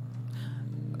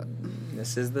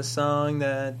 This is the song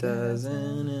that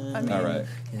doesn't. All right.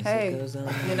 Hey,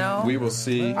 we will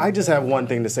see. I just have one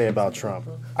thing to say about Trump.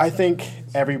 I think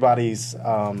everybody's.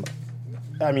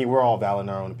 We're all valid in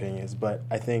our own opinions, but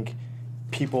I think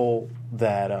people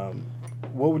that.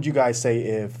 What would you guys say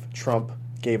if Trump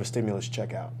gave a stimulus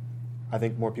check out? I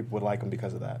think more people would like him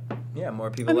because of that. Yeah, more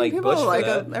people like Bush for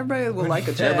that. Everybody will like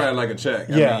a check. Everybody like a check.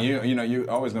 Yeah. I mean, you're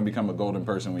always going to become a golden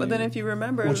person. But then if you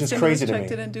remember, which the is crazy to check me.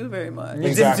 Didn't do very much.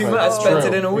 Exactly. It didn't do much. I spent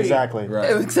it in a week. Exactly.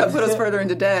 Right. Except put us further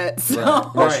into debt. So.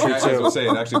 Right. I was going to say,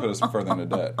 it actually put us further into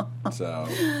debt. So,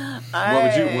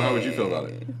 how would you feel about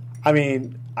it? I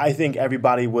mean, I think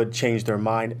everybody would change their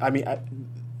mind. I mean,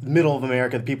 middle of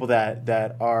America, the people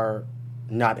that are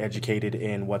not educated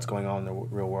in what's going on in the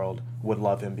real world would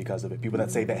love him because of it. People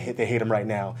that say that they hate him right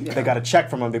now, they got a check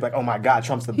from him, they're like, oh my God,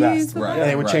 Trump's the best. Right. And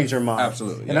they would change their mind.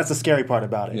 Absolutely. And that's the scary part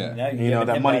about it. Yeah.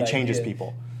 That money changes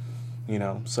people.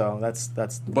 So that's.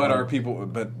 But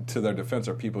to their defense,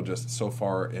 are people just so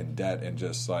far in debt and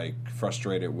just like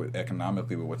frustrated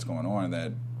economically with what's going on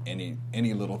that any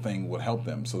little thing would help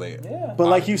them? So they. Yeah. But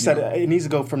like you said, it needs to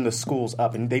go from the schools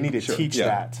up, and they need to teach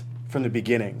that from the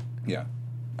beginning. Yeah.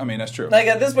 I mean, that's true. Like,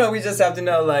 at this point, we just have to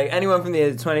know, like, anyone from the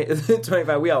age of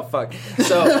 25, we all fuck.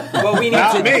 So, what we need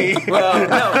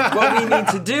what we need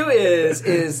to do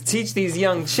is teach these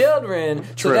young children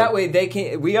so that way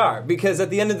because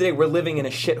at the end of the day, we're living in a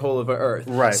shithole of an earth.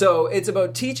 Right. So, it's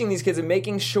about teaching these kids and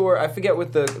making sure, I forget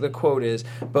what the quote is,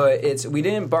 but we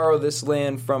didn't borrow this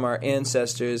land from our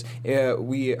ancestors,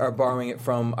 we are borrowing it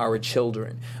from our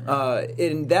children.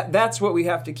 And that's what we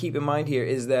have to keep in mind here,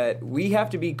 is that we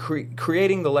have to be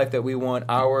creating the life that we want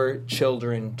our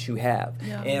children to have.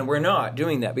 Yeah. And we're not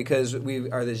doing that because we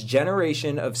are this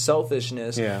generation of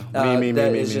selfishness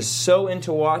me. just so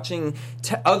into watching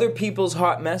other people's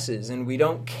hot messes, and we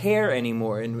don't care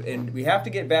anymore. And we have to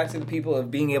get back to the people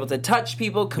of being able to touch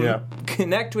people,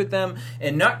 connect with them,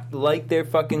 and not like their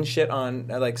fucking shit on.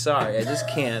 Like, sorry, I just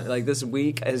can't. Like, this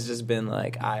week has just been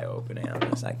like eye-opening on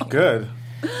this. I can't. Good.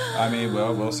 I mean,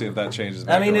 well, we'll see if that changes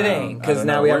back I mean, it around. ain't, because I don't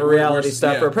now know. we have a We're- reality we're-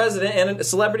 star yeah. for a president, and a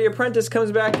Celebrity Apprentice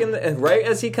comes back in right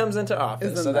as he comes into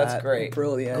office. Isn't So that's that great.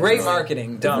 brilliant? Great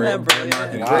marketing, Donald. that brilliant?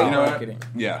 Marketing. Wow. Great You know what? marketing.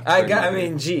 Yeah. I great marketing.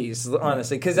 mean, geez,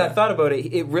 honestly, because I thought about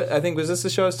it. I think, was this the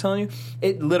show I was telling you?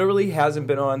 It literally hasn't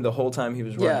been on the whole time he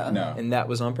was running. Yeah. No. And that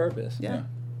was on purpose. Yeah.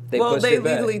 They Well, pushed they it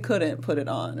back. legally couldn't put it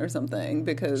on or something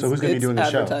because So who's gonna be it's doing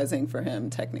the show? advertising for him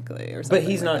technically or something.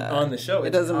 But he's like not that. on the show. It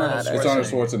It's doesn't Arnold matter. It's Arnold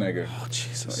Schwarzenegger. Oh,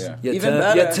 Jesus. Yeah. Even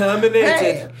better. You're terminated.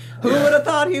 Hey, who would have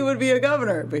thought he would be a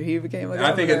governor? But he became a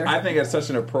governor. I think it's such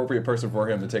an appropriate person for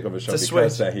him to take over the show To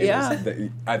because switch. that he Yeah. is. That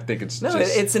I think it's No,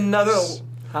 just it's another.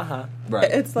 Haha. right.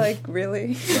 It's like,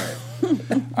 really? Right.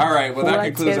 All right. Well, that What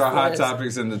concludes is our hot this?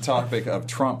 topics and the topic of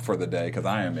Trump for the day because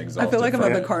I am exhausted. I feel like I'm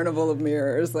from at it. the carnival of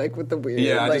mirrors, like with the weird.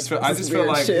 Yeah, I like, just feel weird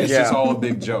like shit. it's just Yeah. all a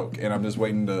big joke, and I'm just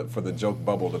waiting for the joke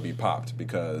bubble to be popped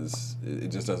because it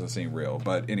just doesn't seem real.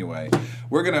 But anyway,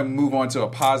 we're gonna move on to a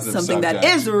positive Something that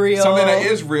subject. is real. Something that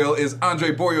is real is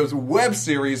Andre Boyo's web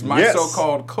series, My Yes.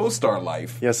 So-Called Co-Star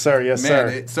Life. Yes, sir. Yes, Man,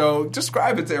 sir. so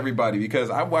describe it to everybody because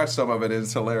I watched some of it and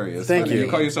it's hilarious. Thank you. You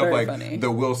call yourself Very like funny.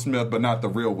 the Will Smith, but not the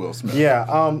real Will Smith. Yeah.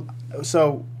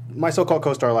 So My So-Called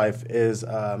Co-Star Life is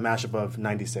a mashup of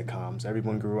 90s sitcoms.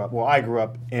 Everyone grew up. Well, I grew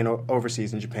up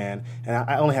overseas in Japan, and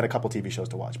I only had a couple TV shows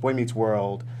to watch: Boy Meets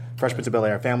World, Fresh Prince of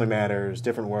Bel-Air, Family Matters,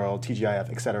 Different World, TGIF,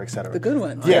 et cetera, et cetera. The good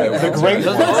ones. Yeah, Yeah, the great those ones.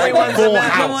 are the only ones that Full matter.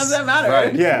 The House. ones that matter.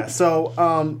 Right. Yeah.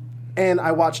 So, and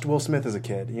I watched Will Smith as a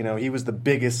kid. You know, he was the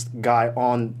biggest guy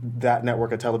on that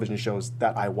network of television shows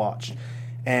that I watched.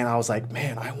 And I was like,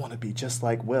 man, I want to be just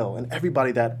like Will. And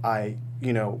everybody that I,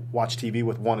 watched TV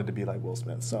with wanted to be like Will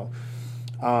Smith. So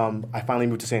I finally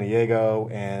moved to San Diego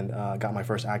and got my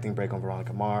first acting break on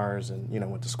Veronica Mars and,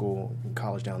 went to school and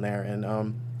college down there. And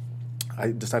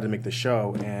I decided to make this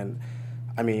show. And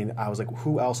I mean, I was like,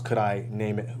 who else could I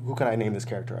name it? Who could I name this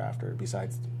character after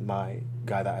besides my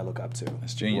guy that I look up to?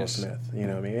 That's genius. Will Smith. You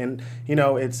know what I mean? And,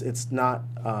 it's not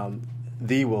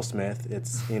the Will Smith.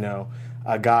 It's,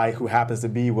 a guy who happens to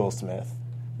be Will Smith,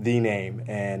 the name,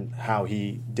 and how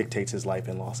he dictates his life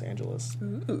in Los Angeles.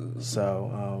 Ooh.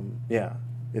 So, yeah,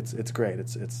 it's great.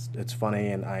 It's funny,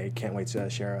 and I can't wait to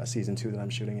share season 2 that I'm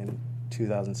shooting in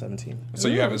 2017. So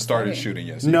you haven't started exciting. shooting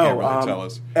yet, so you can't really tell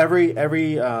us.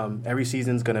 Every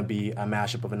season's going to be a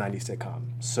mashup of a 90s sitcom.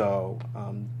 So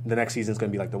the next season's going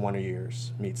to be like The Wonder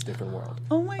Years meets Different World.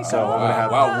 Oh my god. So I'm gonna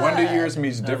have- Wow, Wonder Years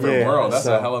meets Different Yeah, World. That's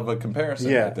so- a hell of a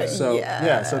comparison Yeah, right there. so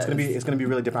Yes. it's gonna be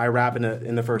really different. I rap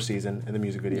in the first season in the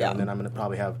music video, Yeah. and then I'm gonna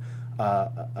probably have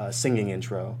a singing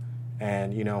intro,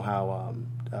 and you know how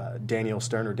Daniel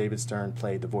Stern or David Stern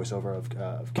played the voiceover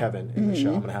of Kevin in the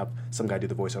show. I'm gonna have some guy do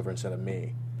the voiceover instead of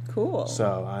me. Cool.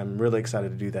 So I'm really excited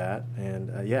to do that, and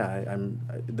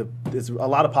there's a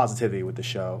lot of positivity with the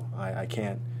show. I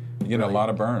can't. You know, a lot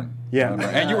of burn. Yeah. A lot of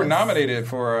burn. And you were nominated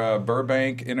for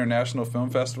Burbank International Film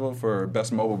Festival for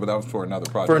Best Mobile, but that was for another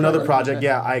project. For another right? project,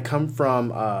 yeah. I come from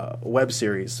a web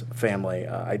series family.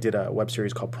 I did a web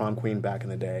series called Prom Queen back in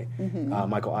the day.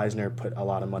 Michael Eisner put a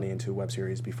lot of money into web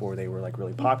series before they were like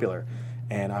really popular.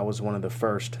 And I was one of the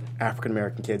first African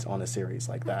American kids on a series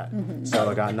like that. So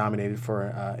I got nominated for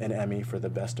an Emmy for the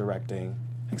best directing,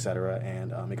 etc.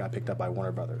 And it got picked up by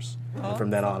Warner Brothers. And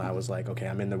from then on, I was like, okay,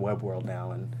 I'm in the web world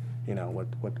now, and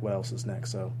what else is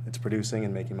next? So it's producing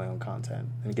and making my own content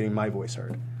and getting my voice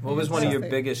heard. What was one of your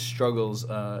Fantastic. biggest struggles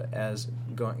as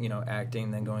going,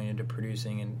 acting, then going into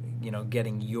producing, and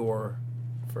getting your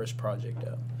first project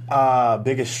out?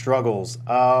 Biggest struggles.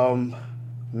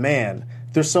 Man,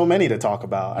 there's so many to talk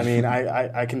about. I mean,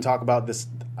 I can talk about this.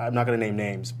 I'm not going to name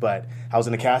names, but I was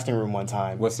in a casting room one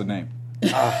time. What's the name?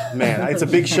 Man, it's a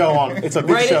big show on. It's a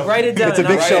big show. Write it down. It's a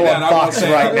big Write show it down. on I won't Fox say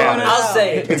it. right now. I'll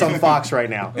say it. It's on Fox right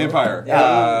now. Empire.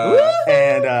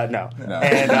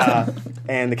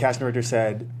 And the casting director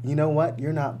said, "You know what?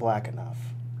 You're not black enough."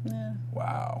 Yeah.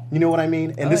 Wow. You know what I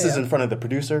mean? And this is yeah. in front of the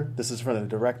producer. This is in front of the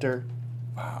director.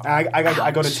 Wow.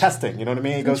 I go to testing. You know what I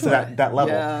mean? It goes to that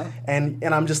level. Yeah. And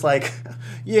I'm just like,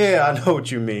 yeah, I know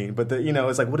what you mean. But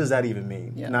it's like, what does that even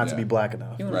mean? Yeah. Not to Yeah. be black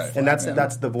enough. You wanna Right. And flex them.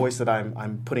 that's the voice that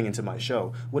I'm putting into my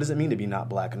show. What does it mean to be not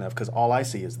black enough? Because all I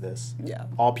see is this. Yeah.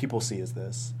 All people see is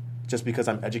this. just because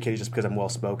I'm educated, just because I'm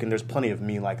well-spoken. There's plenty of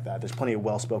me like that. There's plenty of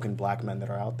well-spoken black men that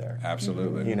are out there.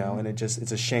 Absolutely. You know, and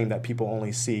it's a shame that people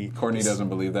only see. Courtney doesn't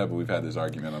believe that, but we've had this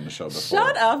argument on the show before.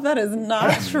 Shut up! That is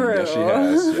not true. Yes, she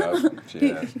has. Yep, she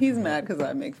has. He's mad because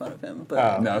I make fun of him.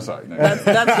 But No, sorry. No,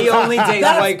 that's He only dates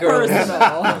white girls.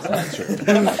 personal. that's not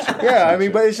true. Yeah, I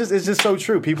mean, but it's just so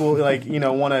true. People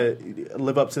want to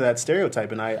live up to that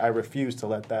stereotype, and I refuse to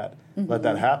let that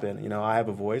happen. You know, I have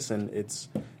a voice, and it's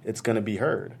going to be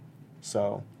heard.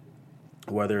 So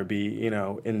whether it be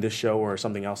in this show or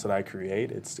something else that I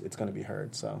create, it's going to be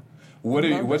heard. So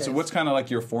what's kind of like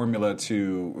your formula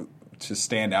to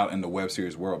stand out in the web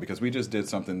series world? Because we just did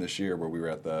something this year where we were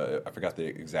at I forgot the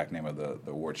exact name of the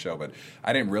award show, but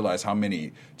I didn't realize how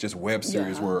many just web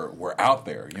series were out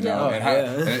there,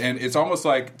 and it's almost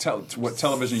like what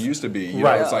television used to be. You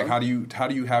know, it's like how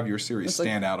do you have your series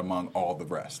stand out among all the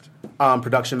rest?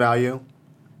 Production value,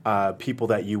 people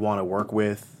that you want to work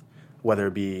with, whether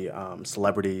it be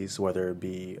celebrities, whether it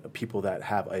be people that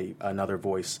have another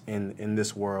voice in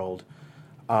this world.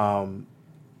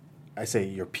 I say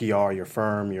your PR, your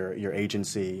firm, your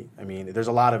agency. I mean, there's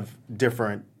a lot of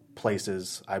different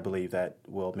places, I believe, that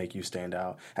will make you stand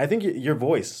out. I think your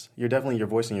voice, your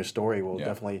voice and your story will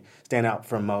definitely stand out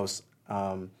from most.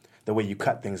 The way you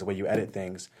cut things, the way you edit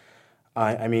things.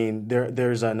 I mean,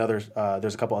 there's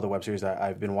a couple other web series that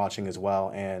I've been watching as well,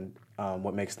 and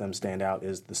what makes them stand out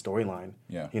is the storyline.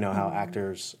 Yeah. You know, how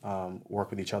actors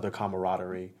work with each other,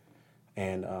 camaraderie,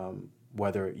 and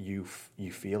whether you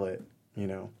feel it,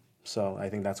 So I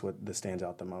think that's what stands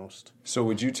out the most. So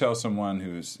would you tell someone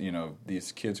who's,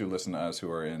 these kids who listen to us who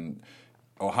are in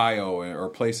Ohio or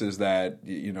places that,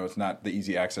 it's not the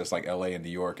easy access like LA and New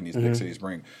York and these big cities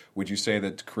bring, would you say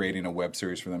that creating a web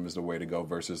series for them is the way to go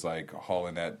versus like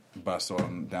hauling that bus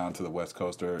on down to the West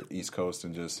Coast or East Coast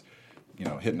and just,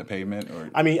 hitting the pavement?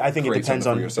 Or I mean, I think it depends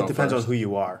on first? who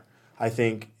you are. I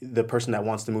think the person that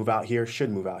wants to move out here should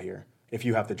move out here. If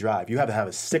you have to drive, you have to have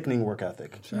a sickening work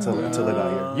ethic to live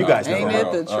out here. You guys know Ain't that.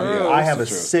 it the truth? I have a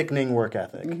sickening work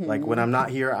ethic. Like when I'm not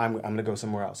here, I'm going to go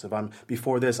somewhere else.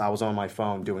 Before this, I was on my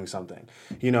phone doing something.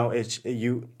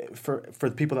 For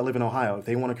the people that live in Ohio, if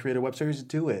they want to create a web series,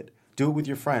 do it. Do it with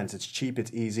your friends. It's cheap,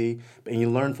 it's easy, and you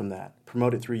learn from that.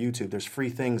 Promote it through YouTube. There's free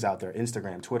things out there,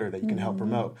 Instagram, Twitter, that you can help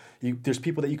promote. There's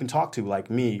people that you can talk to, like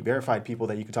me, verified people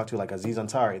that you can talk to, like Aziz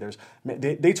Ansari.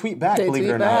 They tweet back, believe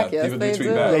it or not. Yes, People they tweet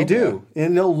do. back. They do,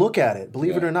 and they'll look at it.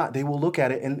 Believe it or not, they will look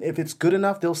at it, and if it's good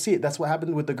enough, they'll see it. That's what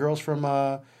happened with the girls from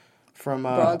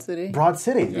Broad City. Broad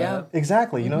City, Yeah.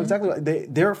 exactly. You know exactly.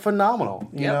 They're phenomenal.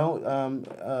 You Yep.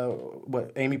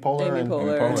 know, Amy Poehler and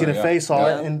Poehler, Tina yeah. Fey saw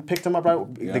Yeah. it and picked them up right.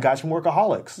 Yeah. The guys from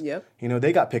Workaholics. Yep.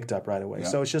 They got picked up right away. Yeah.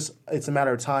 So it's a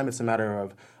matter of time. It's a matter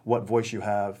of what voice you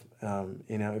have.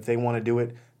 If they want to do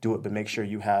it, but make sure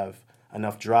you have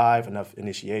enough drive, enough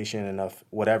initiation, enough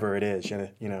whatever it is.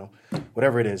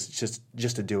 Whatever it is,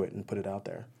 just to do it and put it out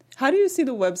there. How do you see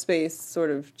the web space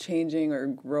sort of changing or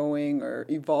growing or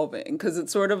evolving? Because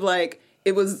it's sort of like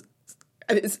it's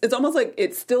almost like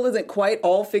it still isn't quite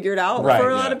all figured out Right, for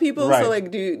a yeah. lot of people. Right. So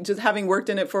like, just having worked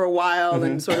in it for a while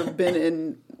and sort of been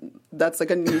in, that's like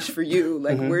a niche for you.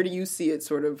 Like, where do you see it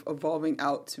sort of evolving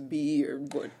out to be, or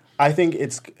what? I think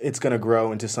it's going to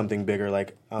grow into something bigger.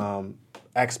 Like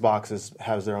Xbox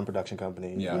has their own production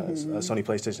company. Yeah. Sony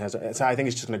PlayStation has. So I think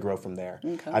it's just going to grow from there.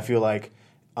 Okay. I feel like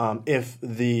if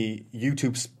the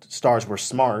YouTube stars were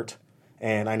smart,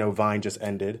 and I know Vine just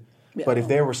ended, but if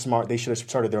they were smart, they should have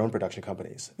started their own production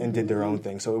companies and did their own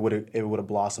thing. So it would have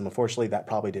blossomed. Unfortunately, that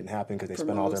probably didn't happen because they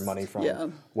spent all their most, money from yeah.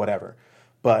 whatever.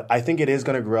 But I think it is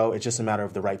going to grow. It's just a matter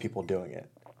of the right people doing it.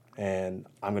 And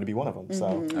I'm going to be one of them.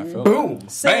 So, I feel boom.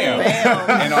 Bam.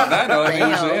 And on that note,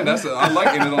 I like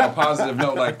ending on a positive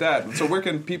note like that. So where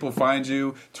can people find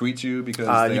you, tweet you? Because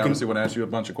they obviously want to ask you a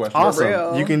bunch of questions. Awesome.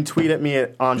 Real. You can tweet at me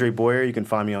at Andre Boyer. You can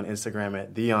find me on Instagram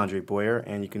at @TheAndreBoyer.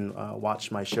 And you can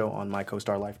watch my show on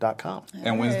mycostarlife.com.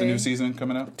 And when's the new season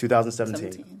coming out?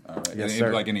 2017. All right. Yes, Any,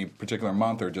 sir. like any particular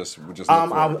month or just look for it?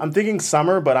 I'm thinking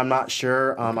summer, but I'm not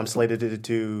sure. I'm slated to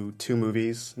do 2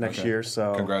 movies next Okay. year.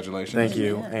 So Congratulations. Thank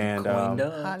you. And Coined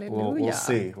up. Hallelujah.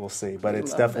 we'll see. But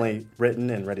it's love definitely written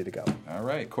and ready to go. All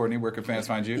right. Courtney, where can fans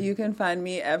find you? You can find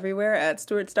me everywhere at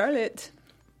Stuart Starlet.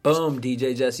 Boom,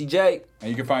 DJ Jesse J. And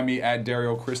you can find me at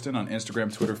Dario Kristen on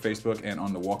Instagram, Twitter, Facebook, and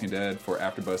on The Walking Dead for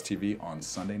AfterBuzz TV on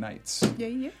Sunday nights.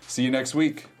 Yeah. See you next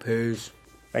week. Peace.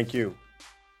 Thank you.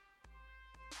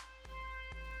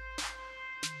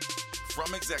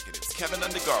 From executives Kevin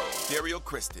Undergaro, Dario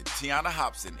Kristen, Tiana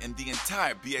Hobson, and the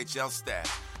entire BHL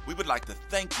staff, we would like to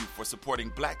thank you for supporting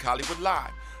Black Hollywood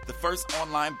Live, the first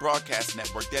online broadcast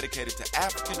network dedicated to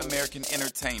African American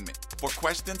entertainment. For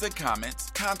questions and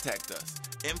comments, contact us.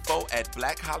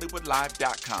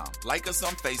 info@blackhollywoodlive.com. Like us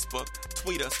on Facebook,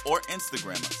 tweet us, or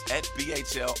Instagram us at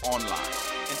BHL Online.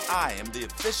 And I am the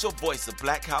official voice of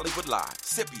Black Hollywood Live,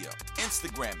 Scipio.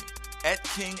 Instagram me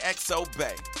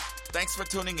 @KingXOBay. Thanks for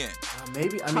tuning in.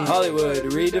 Hollywood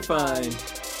Redefined.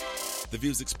 The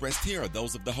views expressed here are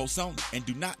those of the host only and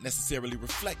do not necessarily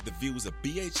reflect the views of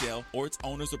BHL or its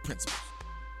owners or principals.